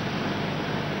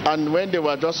 and when they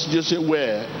were just using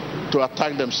war to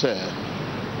attack themselves,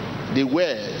 the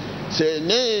war said,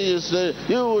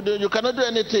 you cannot do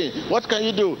anything. What can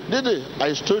you do?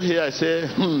 I stood here, I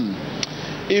said,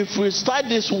 if we start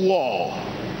this war,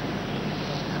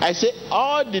 I say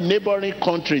all the neighboring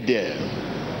country there,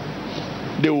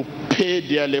 they will pay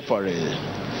dearly for it.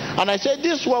 And I said,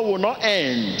 this one will not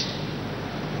end.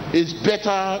 It's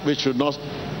better we should not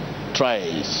try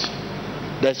it.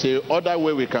 There's a other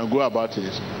way we can go about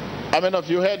it. How many of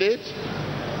you heard it?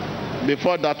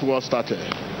 Before that war started.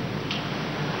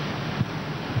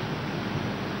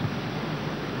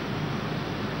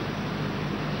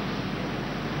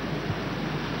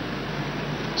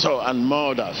 So, and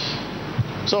more others.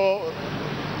 So,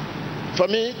 for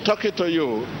me, talking to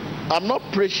you, I'm not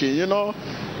preaching, you know.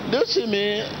 Do you see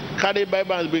me carry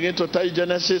Bible and begin to tell you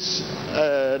Genesis,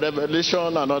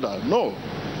 Revelation, and all that? No.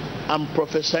 I'm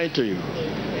prophesying to you.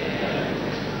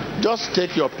 Just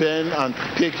take your pen and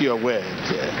pick your word.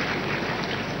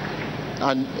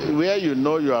 And where you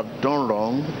know you have done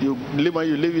wrong, when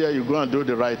you live here, you go and do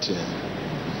the right thing.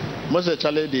 Most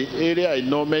especially the area I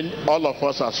know all of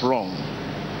us are wrong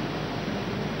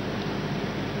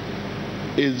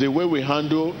is the way we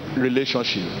handle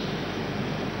relationship.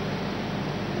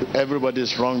 Everybody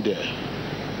is wrong there.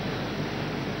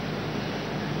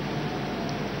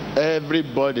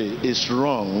 Everybody is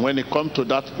wrong when it comes to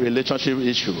that relationship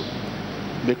issue,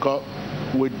 because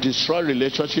we destroy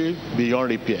relationship beyond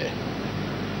repair.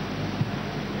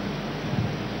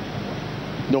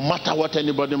 No matter what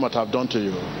anybody might have done to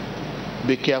you,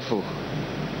 be careful.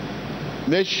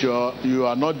 Make sure you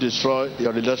are not destroy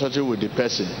your relationship with the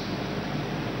person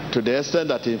to the extent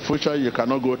that in future you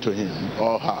cannot go to him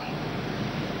or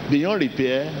her. Beyond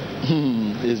repair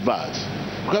is bad.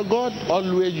 Because God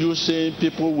always using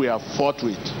people we have fought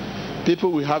with,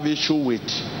 people we have issue with,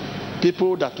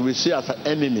 people that we see as an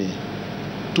enemy,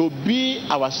 to be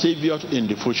our savior in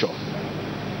the future.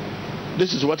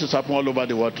 This is what is happening all over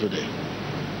the world today.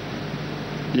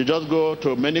 You just go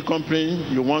to many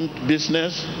companies, you want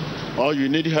business, or you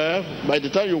need help. By the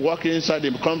time you walk inside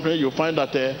the company, you find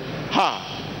that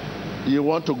you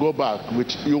want to go back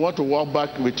you want to walk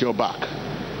back with your back.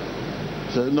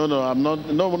 So no, I'm not.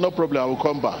 No problem. I will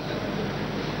come back.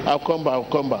 I'll come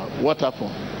back. What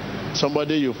happened?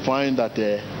 Somebody you find that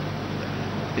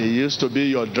he used to be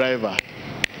your driver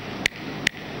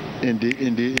in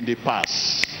the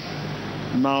past,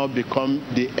 now become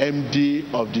the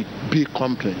MD of the big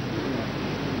company,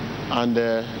 and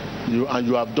you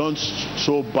have done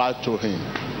so bad to him.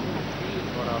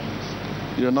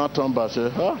 You're not turn back. Say,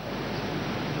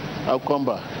 I'll come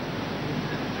back.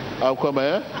 I'll come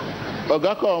back.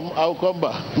 I'll come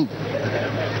back.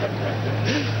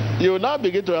 You will now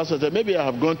begin to ask yourself, maybe I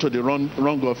have gone to the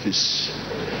wrong office.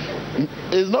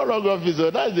 It's not wrong office, so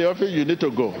that's the office you need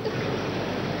to go.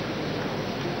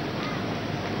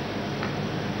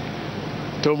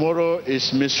 Tomorrow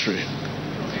is mystery.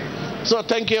 So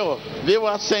thank you.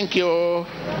 Viewers, thank you.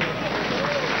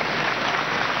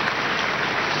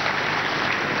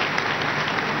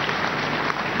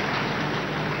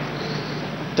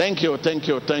 Thank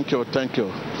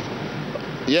you.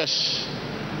 Yes.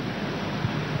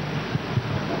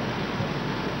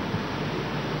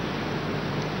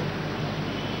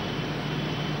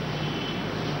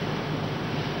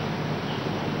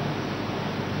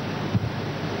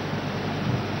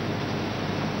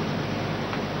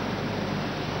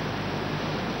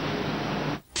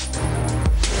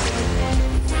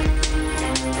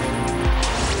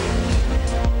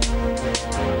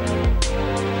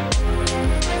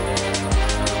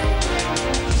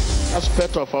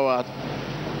 Aspect of our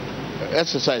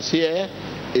exercise here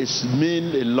is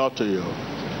mean a lot to you.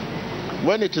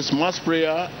 When it is mass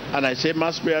prayer, and I say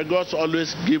mass prayer, God's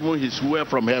always given his word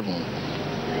from heaven.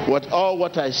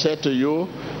 What I said to you,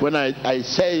 when I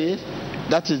say it,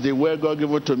 that is the word God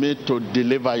given to me to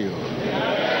deliver you.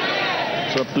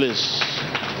 So please,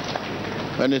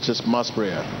 when it is mass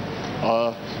prayer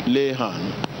or lay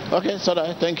hand. Okay,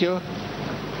 sorry, thank you.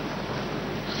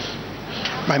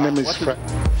 My name is Fred.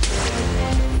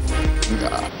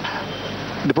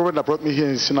 The problem that brought me here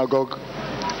in synagogue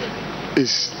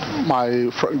is my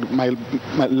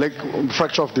leg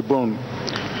fracture of the bone.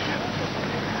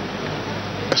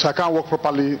 So I can't walk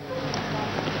properly.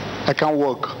 I can't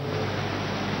walk.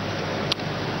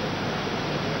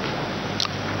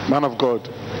 Man of God.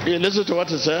 You listen to what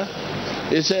he said.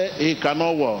 He said he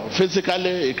cannot walk.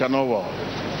 Physically, he cannot walk.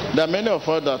 There are many of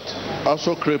us that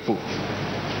also crippled.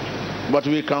 But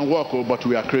we can walk, but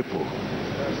we are crippled.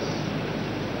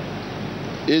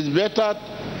 It's better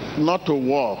not to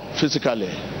walk physically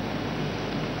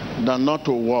than not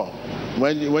to walk.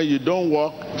 When you don't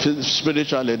walk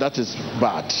spiritually, that is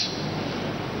bad.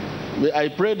 I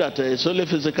pray that it's only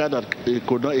physical that he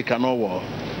cannot walk,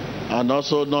 and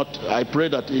also I pray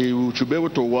that he should be able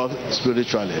to walk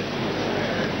spiritually.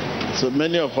 So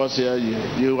many of us here,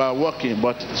 you are walking,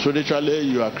 but spiritually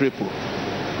you are crippled.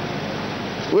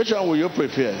 Which one will you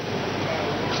prefer?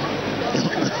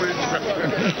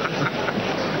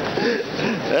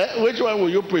 Which one will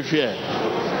you prefer?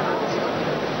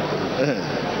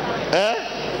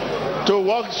 To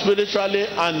walk spiritually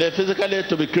and physically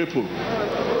to be crippled?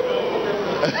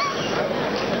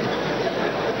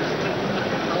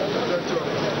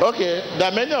 Okay, there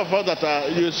are many of us that are,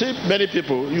 you see many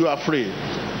people, you are free.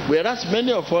 Whereas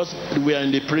many of us, we are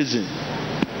in the prison.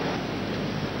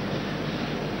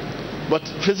 But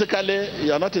physically,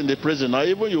 you are not in the prison. Now,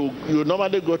 even you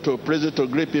normally go to prison to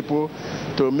greet people,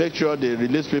 to make sure they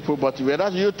release people. But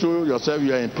whereas you too, yourself,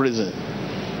 you are in prison.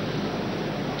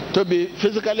 To be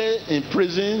physically in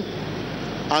prison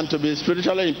and to be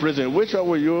spiritually in prison, which one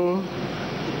will you?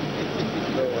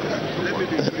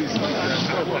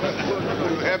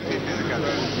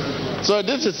 So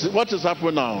this is what is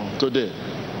happening now today.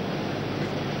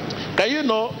 Can you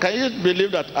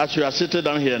believe that as you are sitting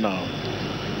down here now,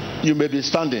 you may be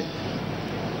standing?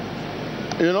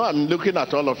 You know, I'm looking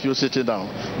at all of you sitting down,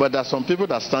 but there are some people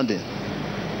that are standing.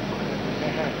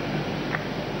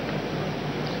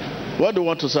 What do you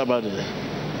want to say about it?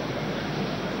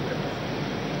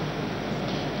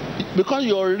 Because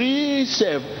your real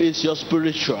self is your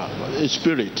spirit.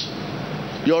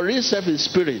 Your real self is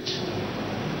spirit.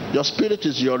 Your spirit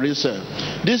is your real self.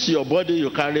 This your body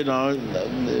you carry now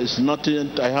is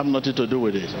nothing. I have nothing to do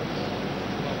with it.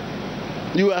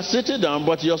 You are sitting down,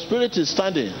 but your spirit is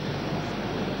standing.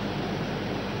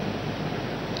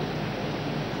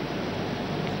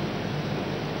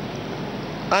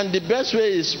 And the best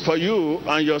way is for you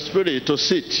and your spirit to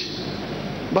sit.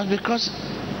 But because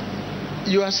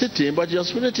you are sitting, but your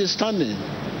spirit is standing.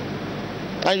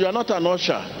 And you are not an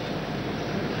usher.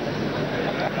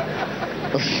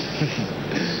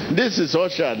 This is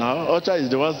usher now. Usher is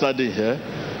the one standing here.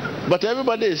 But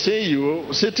everybody is saying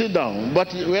you sitting down.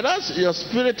 But whereas your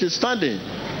spirit is standing.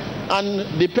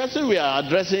 And the person we are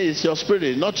addressing is your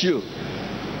spirit, not you.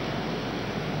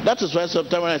 That is why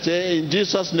sometimes when I say in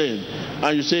Jesus' name,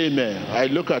 and you say amen, I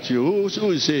look at you. Who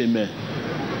will say amen?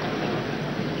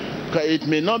 It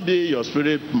may not be your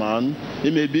spirit man,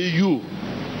 it may be you.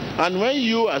 And when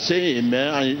you are saying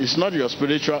amen and it's not your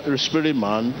spirit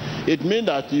man, it means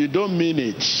that you don't mean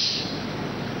it.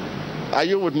 Are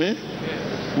you with me?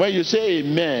 Yes. When you say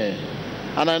amen,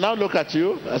 and I now look at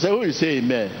you, I say, who will say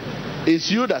amen?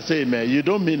 It's you that say amen, you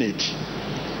don't mean it.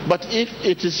 But if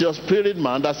it is your spirit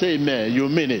man that say amen, you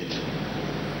mean it.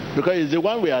 Because it's the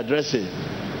one we are addressing.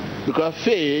 Because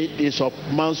faith is of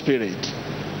man's spirit.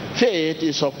 Faith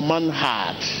is of man's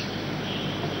heart.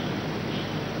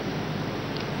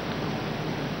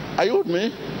 Are you with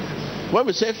me? When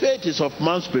we say faith is of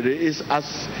man's spirit, it's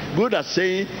as good as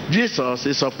saying Jesus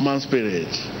is of man's spirit.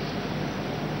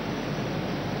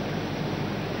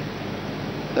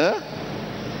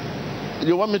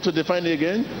 You want me to define it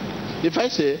again? If I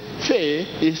say faith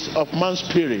is of man's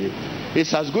spirit,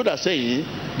 it's as good as saying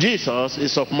Jesus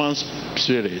is of man's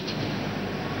spirit.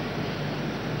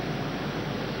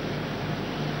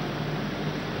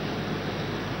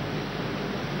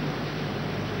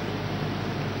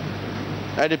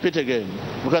 I repeat again,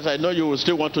 because I know you will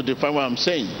still want to define what I'm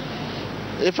saying.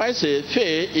 If I say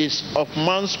faith is of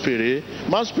man's spirit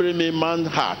means man's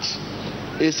heart.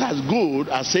 It's as good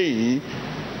as saying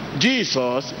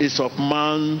Jesus is of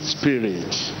man's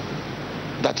spirit.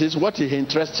 That is what is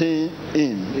interesting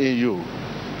in you.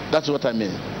 That's what I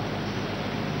mean.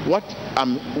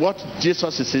 What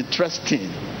Jesus is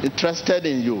interested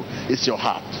in you is your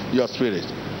heart, your spirit.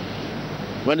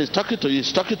 When he's talking to you,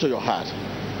 he's talking to your heart.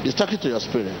 He's talking to your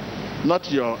spirit,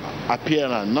 not your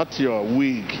appearance, not your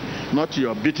wig, not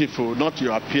your beautiful, not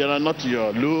your appearance, not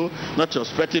your look, not your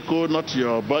spectacle, not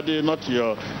your body, not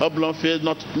your oblong face,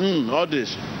 not all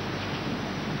this.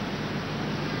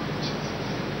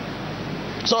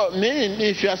 So,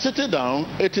 if you are sitting down,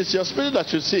 it is your spirit that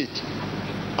should sit,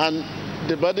 and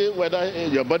the body, whether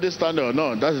your body is standing or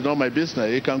not, that is not my business.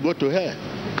 It can go to hell.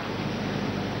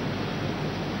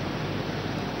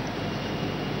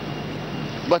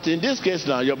 But in this case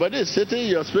now, your body is sitting,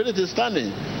 your spirit is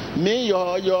standing. You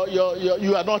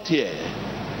are not here.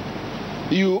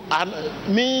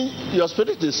 Your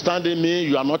spirit is standing,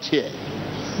 you are not here.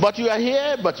 But you are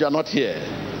here, but you are not here.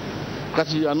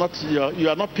 Because you are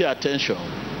not paying attention.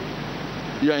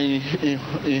 You are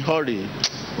in hurry.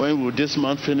 When will this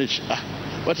month finish?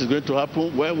 What is going to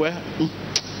happen? Where?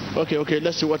 Okay,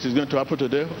 let's see what is going to happen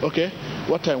today. Okay,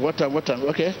 what time?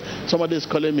 Okay, somebody is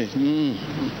calling me.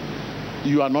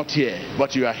 You are not here,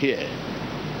 but you are here.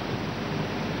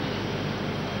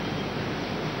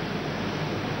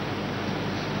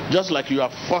 Just like you are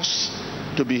forced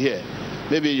to be here.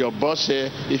 Maybe your boss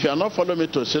say, if you are not following me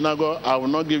to synagogue, I will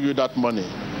not give you that money.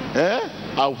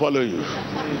 I'll follow you.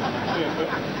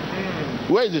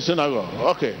 Where is the synagogue?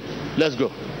 Okay, let's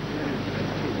go.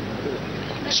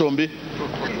 Zombie.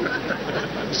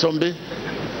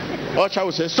 Ocha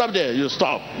will say, stop there. You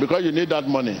stop because you need that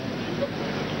money.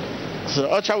 So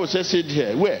Ocha will say, sit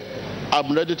here. Where?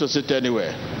 I'm ready to sit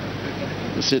anywhere.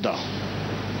 You sit down.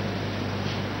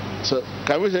 So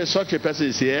can we say such a person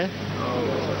is here?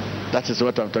 That is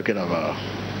what I'm talking about.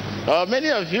 Many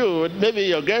of you, maybe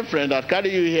your girlfriend that carry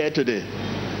you here today,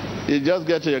 you just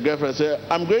get to your girlfriend and say,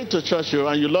 I'm going to church,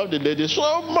 and you love the lady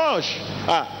so much.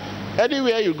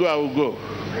 Anywhere you go, I will go.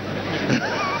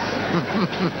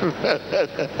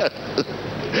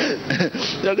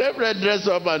 Your girlfriend dress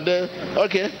up and then,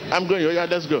 okay, I'm going. Yeah,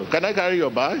 let's go. Can I carry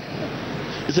your bag?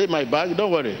 You say, my bag?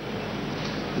 Don't worry.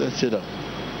 Let's sit down.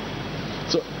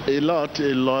 So a lot.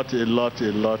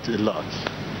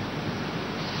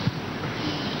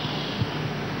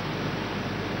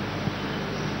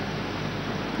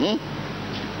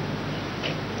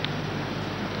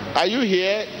 Are you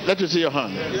here? Let me see your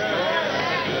hand.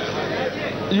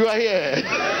 You are here.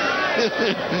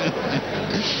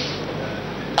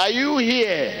 Are you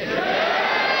here?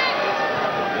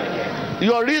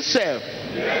 Your real self.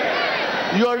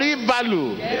 Your real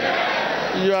value.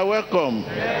 You are welcome.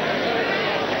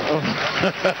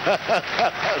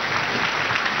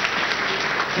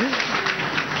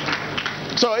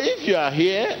 So if you are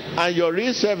here and your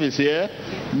real self is here,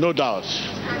 no doubt.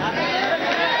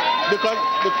 Because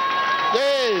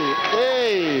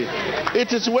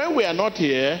it is when we are not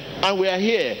here and we are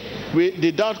here,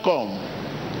 the doubt comes.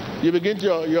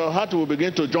 Your heart will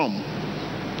begin to jump.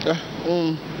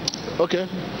 Okay.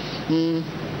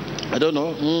 I don't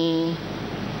know.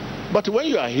 But when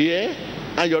you are here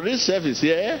and your real self is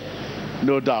here,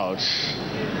 no doubt.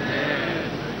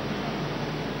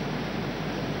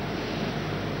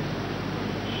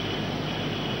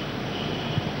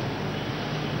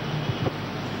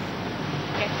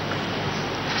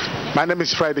 My name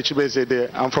is Friday Chibezede.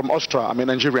 I'm from Austria. I'm a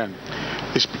Nigerian.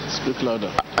 Speak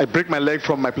louder. I break my leg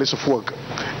from my place of work.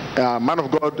 Man of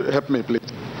God, help me, please.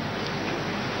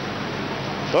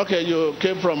 Okay, you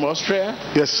came from Austria?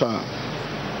 Yes, sir.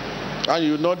 And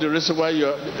you know the reason why you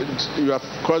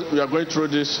are going through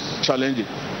this challenge?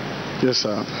 Yes,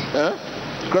 sir.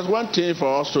 Because one thing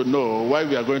for us to know why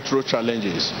we are going through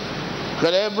challenges,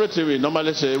 because everything we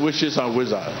normally say witches and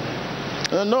wizards.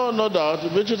 No doubt,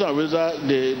 witches and wizards,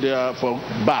 they are for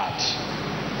bad,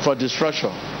 for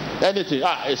destruction. Anything,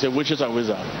 it's a witches and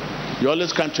wizard. You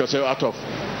always count yourself out of,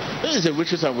 it's a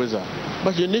witches and wizard.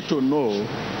 But you need to know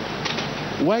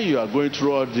why you are going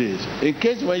through all this. In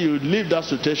case when you leave that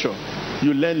situation,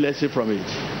 you learn lesson from it.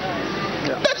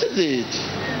 Yeah. That is it.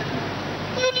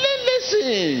 You learn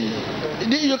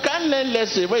lesson. You can't learn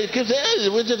lesson when you keep saying, hey, it's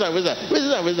witches and wizard,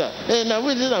 witches and wizard, hey, now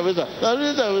witches and wizard, now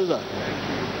witches and wizard.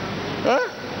 Huh?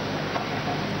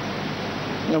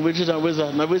 Now witches and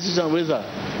wizard, now witches and wizard.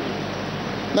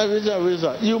 Now witches and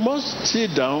wizard. You must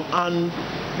sit down and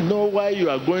know why you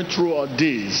are going through all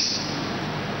this.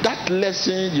 That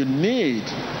lesson you need,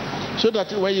 so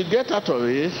that when you get out of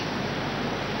it,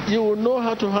 you will know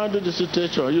how to handle the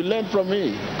situation. You learn from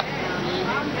it.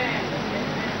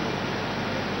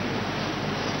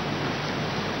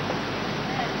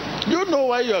 You know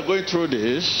why you are going through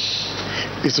this?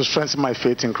 It's to strengthen my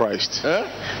faith in Christ.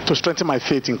 To strengthen my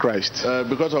faith in Christ.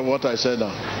 Because of what I said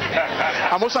now.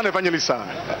 I'm also an evangelist, sir.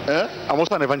 I'm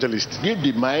also an evangelist. Give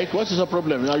the mic. What is the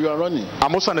problem? Now you are running.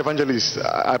 I'm also an evangelist.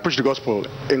 I preach the gospel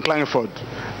in Klagenfurt.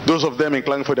 Those of them in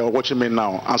Klagenfurt are watching me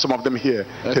now, and some of them here,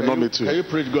 they know me too. Can you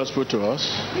preach gospel to us?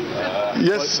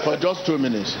 Yes. For just 2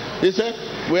 minutes. He said,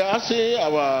 we are asking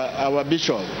our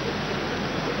bishop.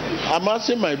 I'm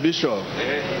asking my bishop,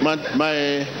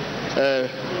 my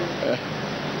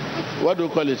what do you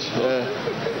call it?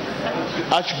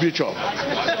 Archbishop.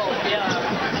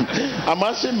 I'm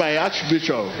asking my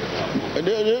archbishop,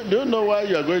 do you know why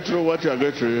you are going through what you are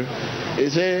going through? He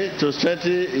said to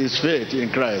strengthen his faith in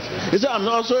Christ. He said, I'm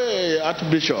also an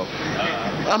archbishop.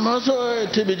 I'm also a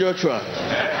TB Joshua.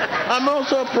 I'm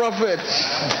also a prophet.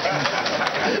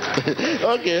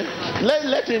 Okay,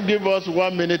 let him give us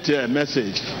 1 minute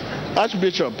message.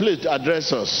 Archbishop, please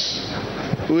address us.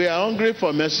 We are hungry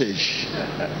for message.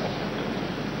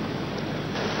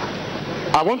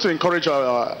 I want to encourage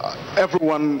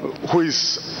everyone who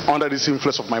is under this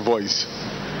influence of my voice.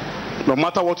 No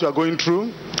matter what you are going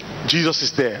through, Jesus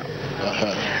is there.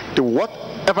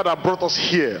 Whatever that brought us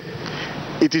here,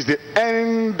 it is the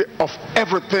end of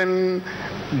everything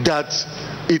that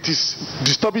it is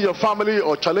disturbing your family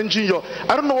or challenging your...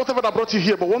 I don't know whatever that brought you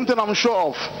here, but one thing I'm sure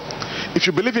of, if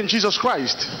you believe in Jesus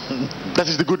Christ, that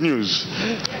is the good news.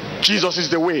 Jesus is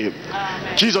the way.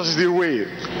 Jesus is the way.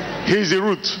 He is the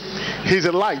root. He is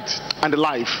the light and the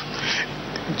life.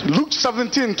 Luke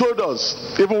 17 told us,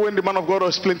 even when the man of God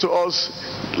explained to us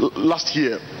last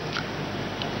year,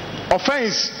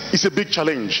 offense is a big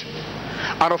challenge.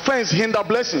 And offense hinder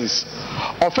blessings.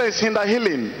 Offense hinder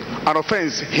healing. And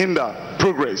offense hinder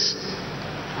progress.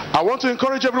 I want to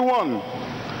encourage everyone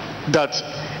that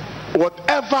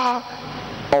whatever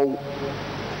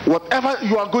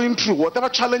you are going through, whatever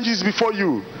challenges before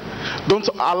you, don't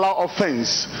allow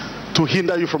offense to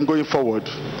hinder you from going forward.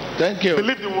 Thank you.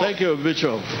 Believe the word. Thank you,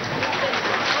 Bishop.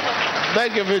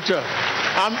 Thank you, Bishop.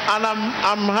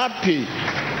 I'm happy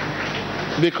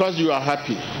because you are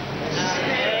happy.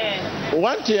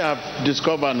 One thing I've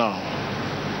discovered now,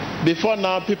 before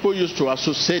now people used to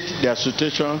associate their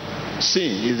situation,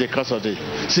 sin is the cause of it.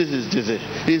 Sin is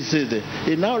this.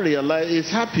 He now realizes he's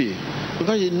happy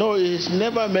because he's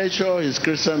never measured his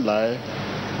Christian life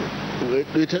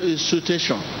with his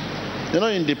situation.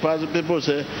 In the past, people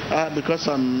say, because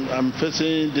I'm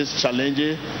facing this challenge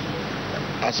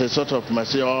as a sort of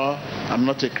mercy, or I'm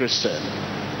not a Christian.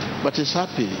 But he's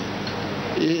happy.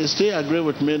 He still agrees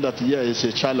with me that, he's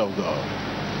a child of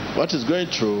God. What he's going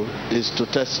through is to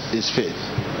test his faith.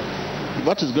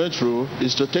 What he's going through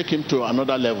is to take him to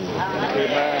another level.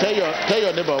 Tell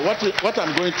your neighbor, what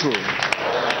I'm going through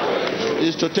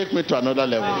is to take me to another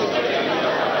level.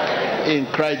 In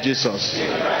Christ Jesus.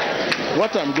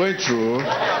 What I'm going through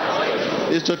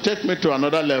is to take me to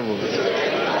another level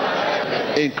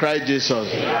in Christ Jesus,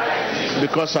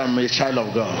 because I'm a child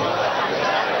of God.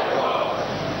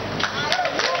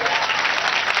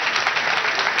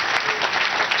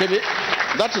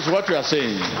 That is what we are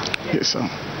saying. Yes, sir.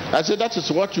 I said that is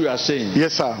what you are saying.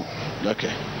 Yes, sir.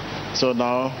 Okay. So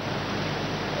now,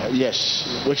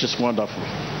 yes, which is wonderful.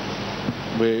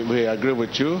 We agree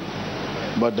with you,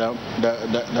 but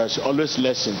there's always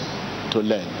lesson to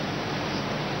learn,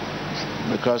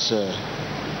 because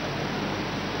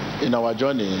in our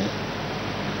journey,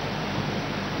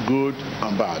 good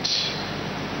and bad,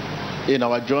 in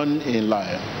our journey in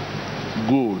life,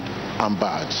 good and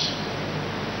bad,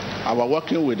 our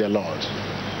walking with the Lord,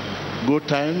 good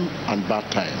time and bad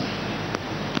time.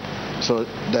 So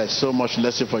there's so much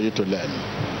lesson for you to learn.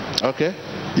 Okay?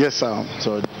 Yes, sir.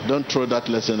 So don't throw that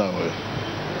lesson away.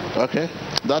 Okay?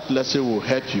 That lesson will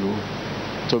help you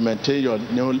to maintain your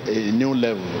new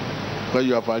level. Because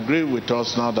you have agreed with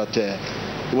us now that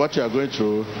what you are going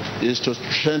through is to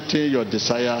strengthen your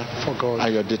desire for God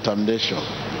and your determination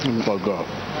for God.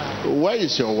 Where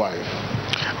is your wife?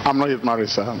 I'm not yet married,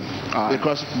 sir.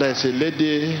 Because there's a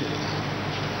lady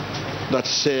that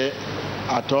say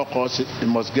at all costs he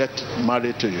must get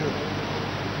married to you.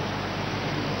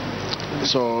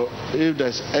 So if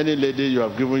there's any lady you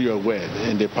have given your word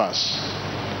in the past,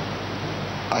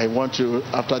 I want you,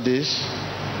 after this,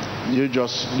 you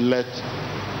just let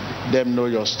them know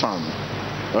your stand.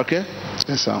 Okay?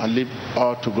 Yes, sir. And leave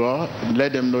all to God.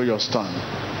 Let them know your stand.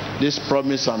 This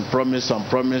promise and promise and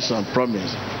promise and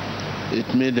promise,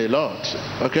 it means a lot.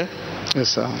 Okay? Yes,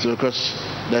 sir. So because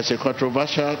there's a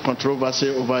controversy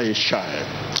over a child.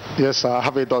 Yes, sir. I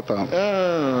have a daughter.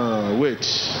 Wait.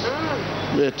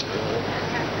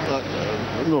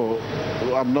 No,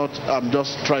 I'm not. I'm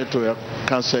just trying to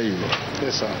cancel you.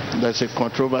 Yes, sir. There's a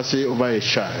controversy over a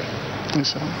child.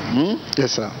 Yes, sir.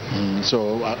 Yes, sir.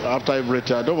 So after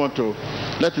everything, I don't want to.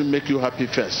 Let me make you happy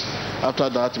first. After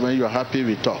that, when you're happy,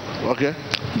 we talk. Okay?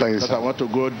 Thank you, sir. I want to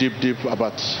go deep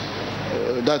about.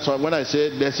 That's why when I say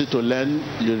lesson to learn,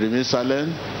 you remain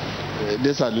silent.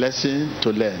 These are lessons to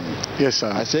learn. Yes,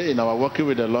 sir. I say in our working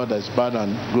with the Lord, that's bad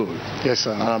and good. Yes,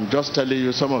 sir. And I'm just telling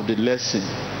you some of the lessons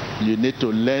you need to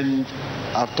learn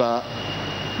after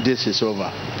this is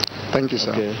over. Thank you,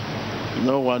 sir. Okay.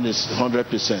 No one is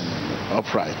 100%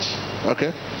 upright.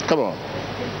 Okay? Come on.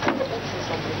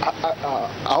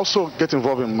 I also get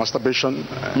involved in masturbation.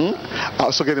 I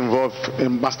also get involved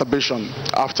in masturbation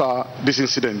after this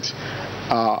incident,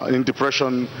 in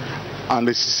depression, and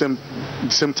at the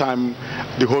same time,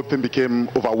 the whole thing became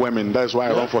overwhelming. That's why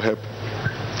I run for help.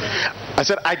 I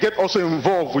said I get also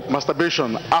involved with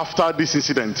masturbation after this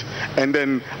incident, and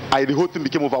then the whole thing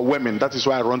became overwhelming. That is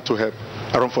why I run to help.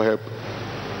 I run for help.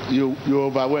 You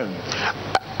overwhelmed.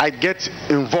 I get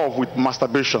involved with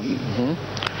masturbation,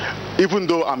 even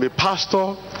though I'm a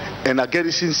pastor and I get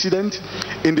this incident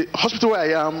in the hospital where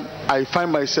I am. I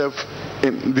find myself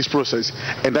in this process,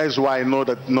 and that is why I know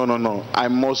that no, I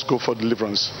must go for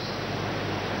deliverance.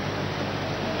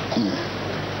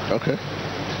 Okay.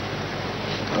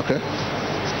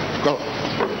 Go.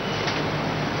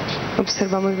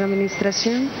 Observamos la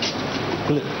administración.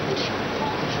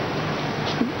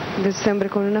 de este hombre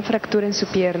con una fractura en su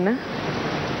pierna.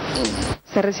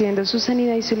 Está recibiendo su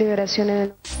sanidad y su liberación en el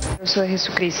nombre poderoso de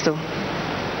Jesucristo.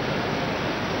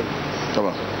 Come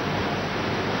on.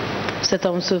 Cet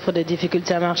homme souffre de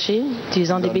difficultés à marcher,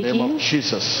 utilisant In des the name béquilles, of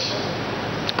Jesus.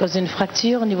 à cause d'une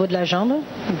fracture au niveau de la jambe.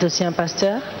 Il est aussi un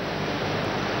pasteur.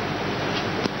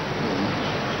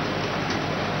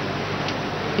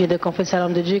 Il de confesser à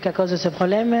l'homme de Dieu qu'à cause de ce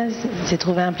problème, il s'est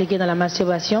trouvé impliqué dans la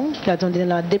masturbation, qui l'a tombé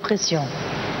dans la dépression.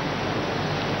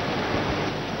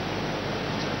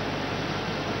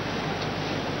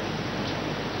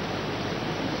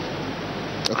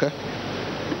 Okay.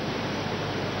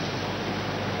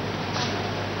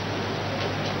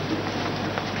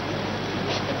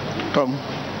 Come.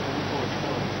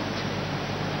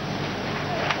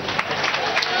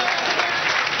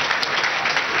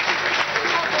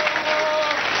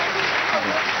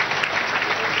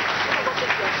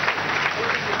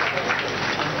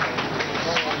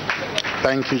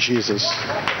 Thank you, Jesus.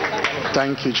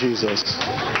 Thank you, Jesus.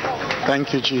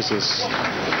 Thank you, Jesus.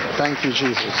 Thank you,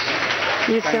 Jesus.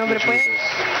 Y este hombre puede.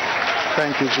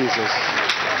 Thank you, Jesus.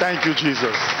 Thank you,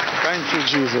 Jesus. Thank you,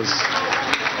 Jesus.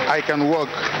 I can walk.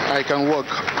 I can walk.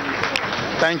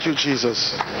 Thank you,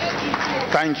 Jesus.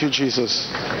 Thank you, Jesus.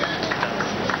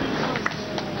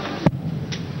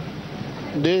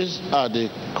 These are the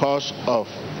cause of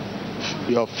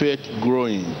your faith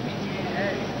growing.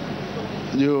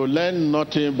 You learn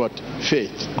nothing but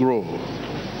faith grow.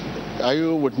 Are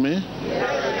you with me?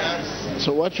 Yes.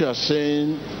 So what you are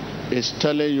saying is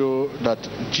telling you that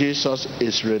Jesus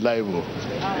is reliable.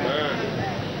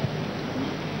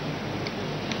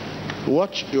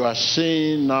 What you are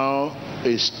saying now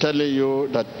is telling you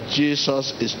that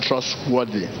Jesus is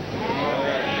trustworthy.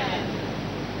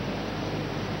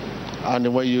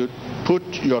 And when you put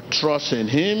your trust in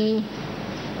him,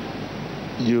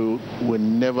 you will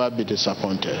never be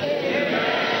disappointed.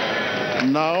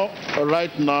 Now,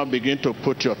 right now, begin to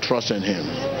put your trust in him.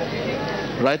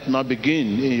 Right now,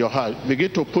 begin in your heart.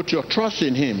 Begin to put your trust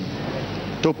in him.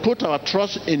 To put our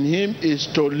trust in him is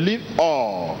to leave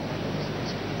all.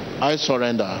 I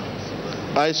surrender.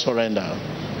 I surrender.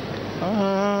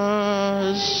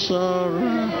 I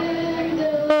surrender.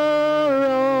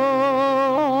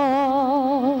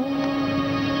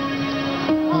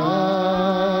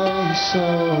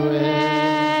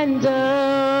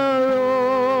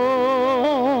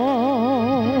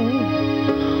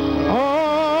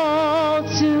 All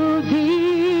to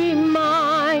thee,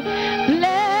 my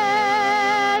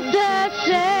blessed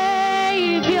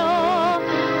Savior,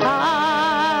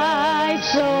 I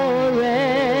surrender.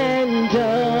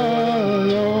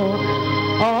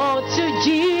 All to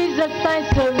Jesus I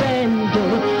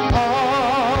surrender.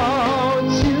 All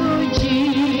to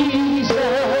Jesus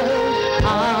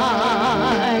I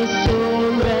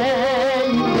surrender.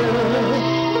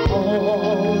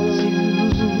 All to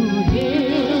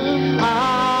him I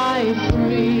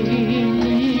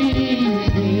freely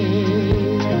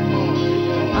give.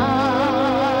 I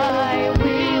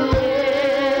will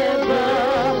ever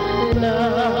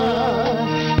love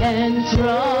and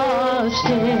trust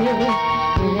him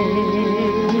in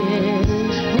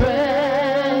his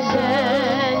presence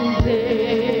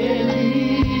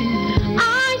daily. I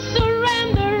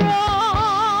surrender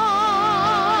all.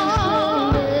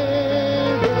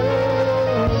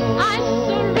 I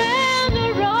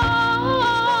surrender all.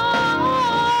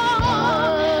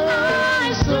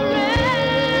 I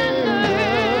surrender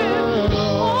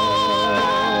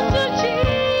all to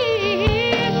Jesus.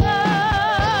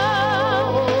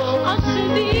 Unto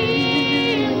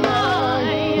thee, my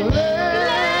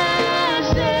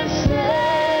blessed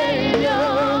Savior,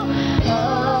 I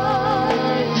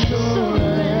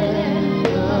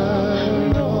surrender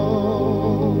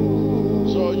all.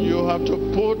 So you have to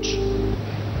put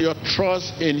your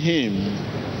trust in him,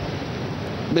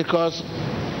 because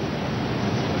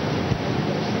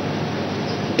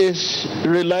it's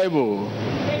reliable,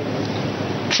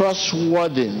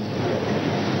 trustworthy.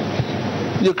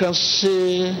 You can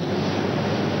see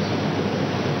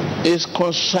it's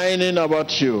consigning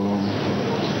about you.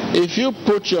 If you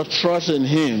put your trust in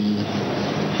him,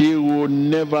 he will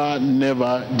never,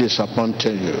 never disappoint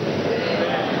you.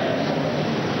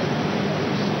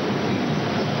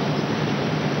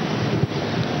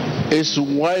 Is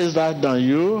wiser than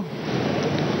you,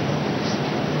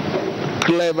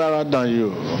 cleverer than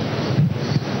you,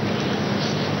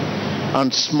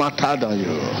 and smarter than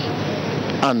you,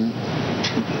 and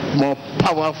more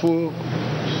powerful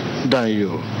than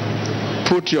you.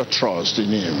 Put your trust in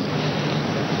him.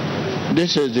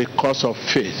 This is the cause of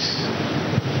faith.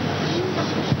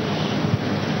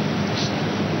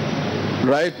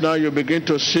 Right now you begin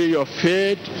to see your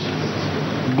faith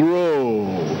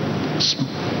grow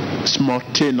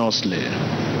simultaneously.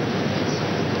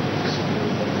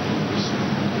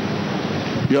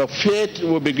 Your faith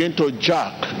will begin to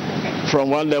jerk from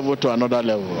one level to another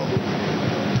level.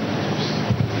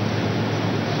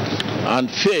 And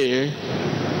faith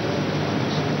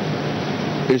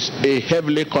is a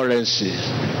heavenly currency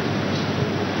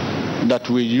that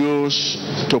we use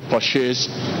to purchase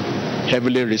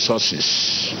heavenly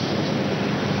resources.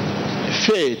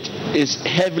 Faith is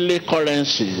heavenly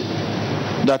currency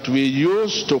that we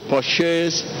use to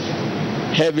purchase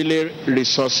heavenly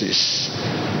resources.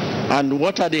 And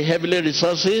what are the heavenly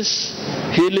resources?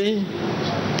 Healing,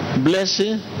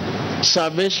 blessing,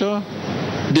 salvation,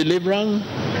 deliverance.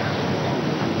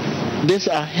 These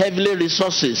are heavenly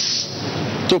resources.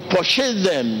 To purchase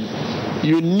them,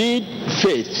 you need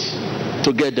faith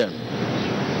to get them.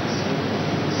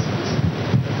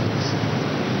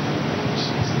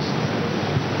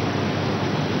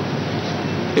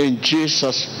 In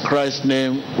Jesus Christ's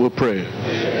name we pray.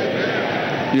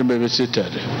 You may be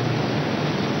seated.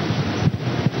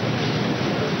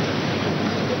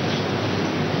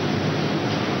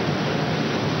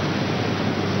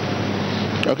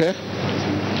 Okay.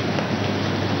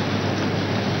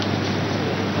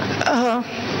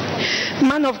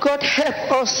 Man of God,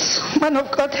 help us. Man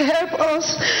of God, help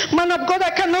us. Man of God, I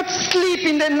cannot sleep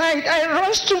in the night. I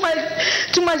rush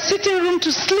to my sitting room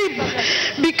to sleep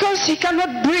because he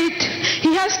cannot breathe.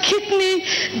 He has kidney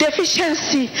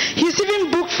deficiency. He's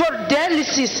even booked for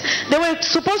dialysis. They were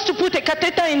supposed to put a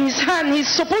catheter in his hand. He's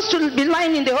supposed to be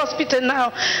lying in the hospital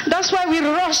now. That's why we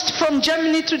rushed from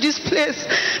Germany to this place,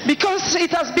 because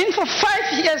it has been for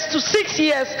 5 years to 6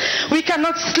 years. We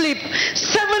cannot sleep.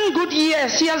 7 good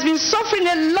years. He has been suffering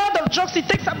a lot of drugs. It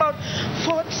takes about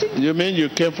 40. You mean you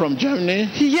came from Germany?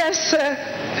 Yes, sir.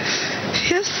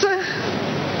 Yes, sir.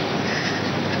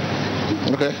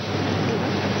 Okay.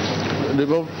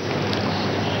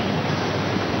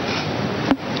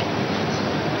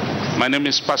 My name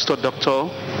is Pastor Dr.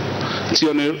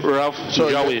 Tioni Ralph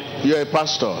Jawi. You're a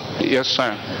pastor? Yes,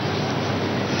 sir.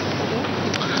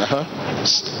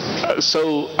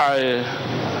 So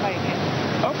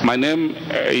my name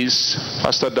is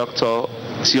Pastor Dr.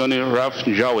 Tioni Ralph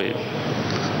Jawi.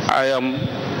 I am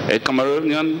a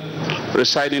Cameroonian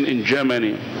residing in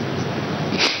Germany.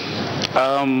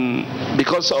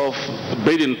 Because of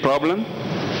breathing problem.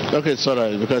 Okay, it's all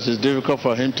right, because it's difficult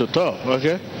for him to talk,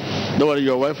 okay? Don't worry,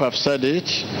 your wife have said it,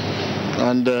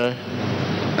 and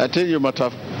I think you must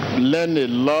have learned a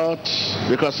lot,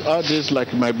 because all this,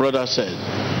 like my brother said,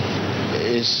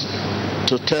 is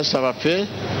to test our faith.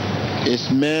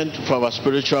 It's meant for our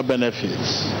spiritual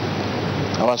benefits.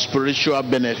 Our spiritual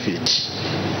benefits.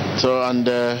 So, and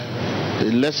a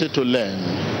lesson to learn.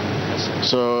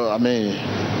 So, I mean,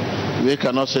 we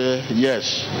cannot say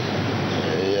yes.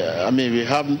 I mean, we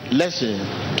have lesson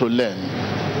to learn.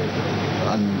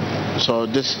 And so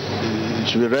this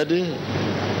should be ready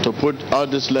to put all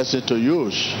this lesson to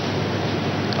use.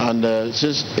 And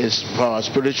since it's for our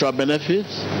spiritual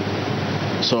benefits,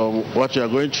 so what you are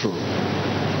going through.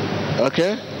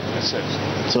 Okay? Yes, sir.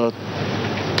 So,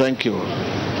 thank you.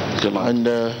 And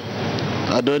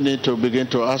I don't need to begin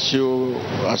to ask you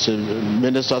as a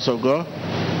ministers of God.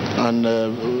 And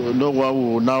no one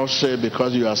will now say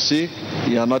because you are sick,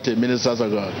 you are not a minister of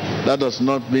God. That does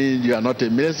not mean you are not a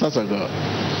minister of God.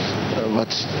 But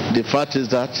the fact is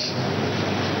that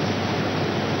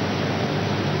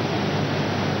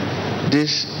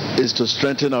this is to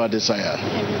strengthen our desire,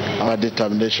 our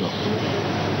determination.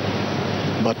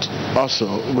 But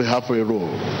also we have a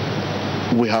role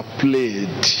we have played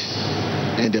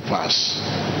in the past.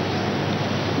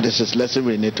 This is a lesson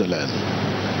we need to learn.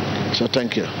 So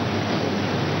thank you.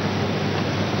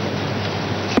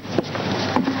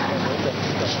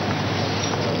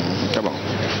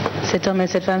 Cet homme et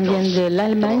cette femme viennent de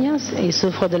l'Allemagne. Il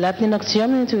souffre de l'apnée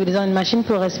nocturne, utilisant une machine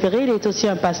pour respirer. Il est aussi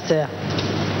un pasteur.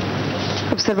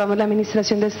 Observamos la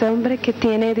administración de este hombre que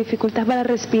tiene dificultad para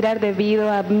respirar debido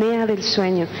a apnea del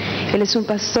sueño. Él es un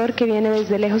pastor que viene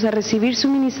desde lejos a recibir su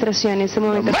ministración en este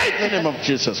momento.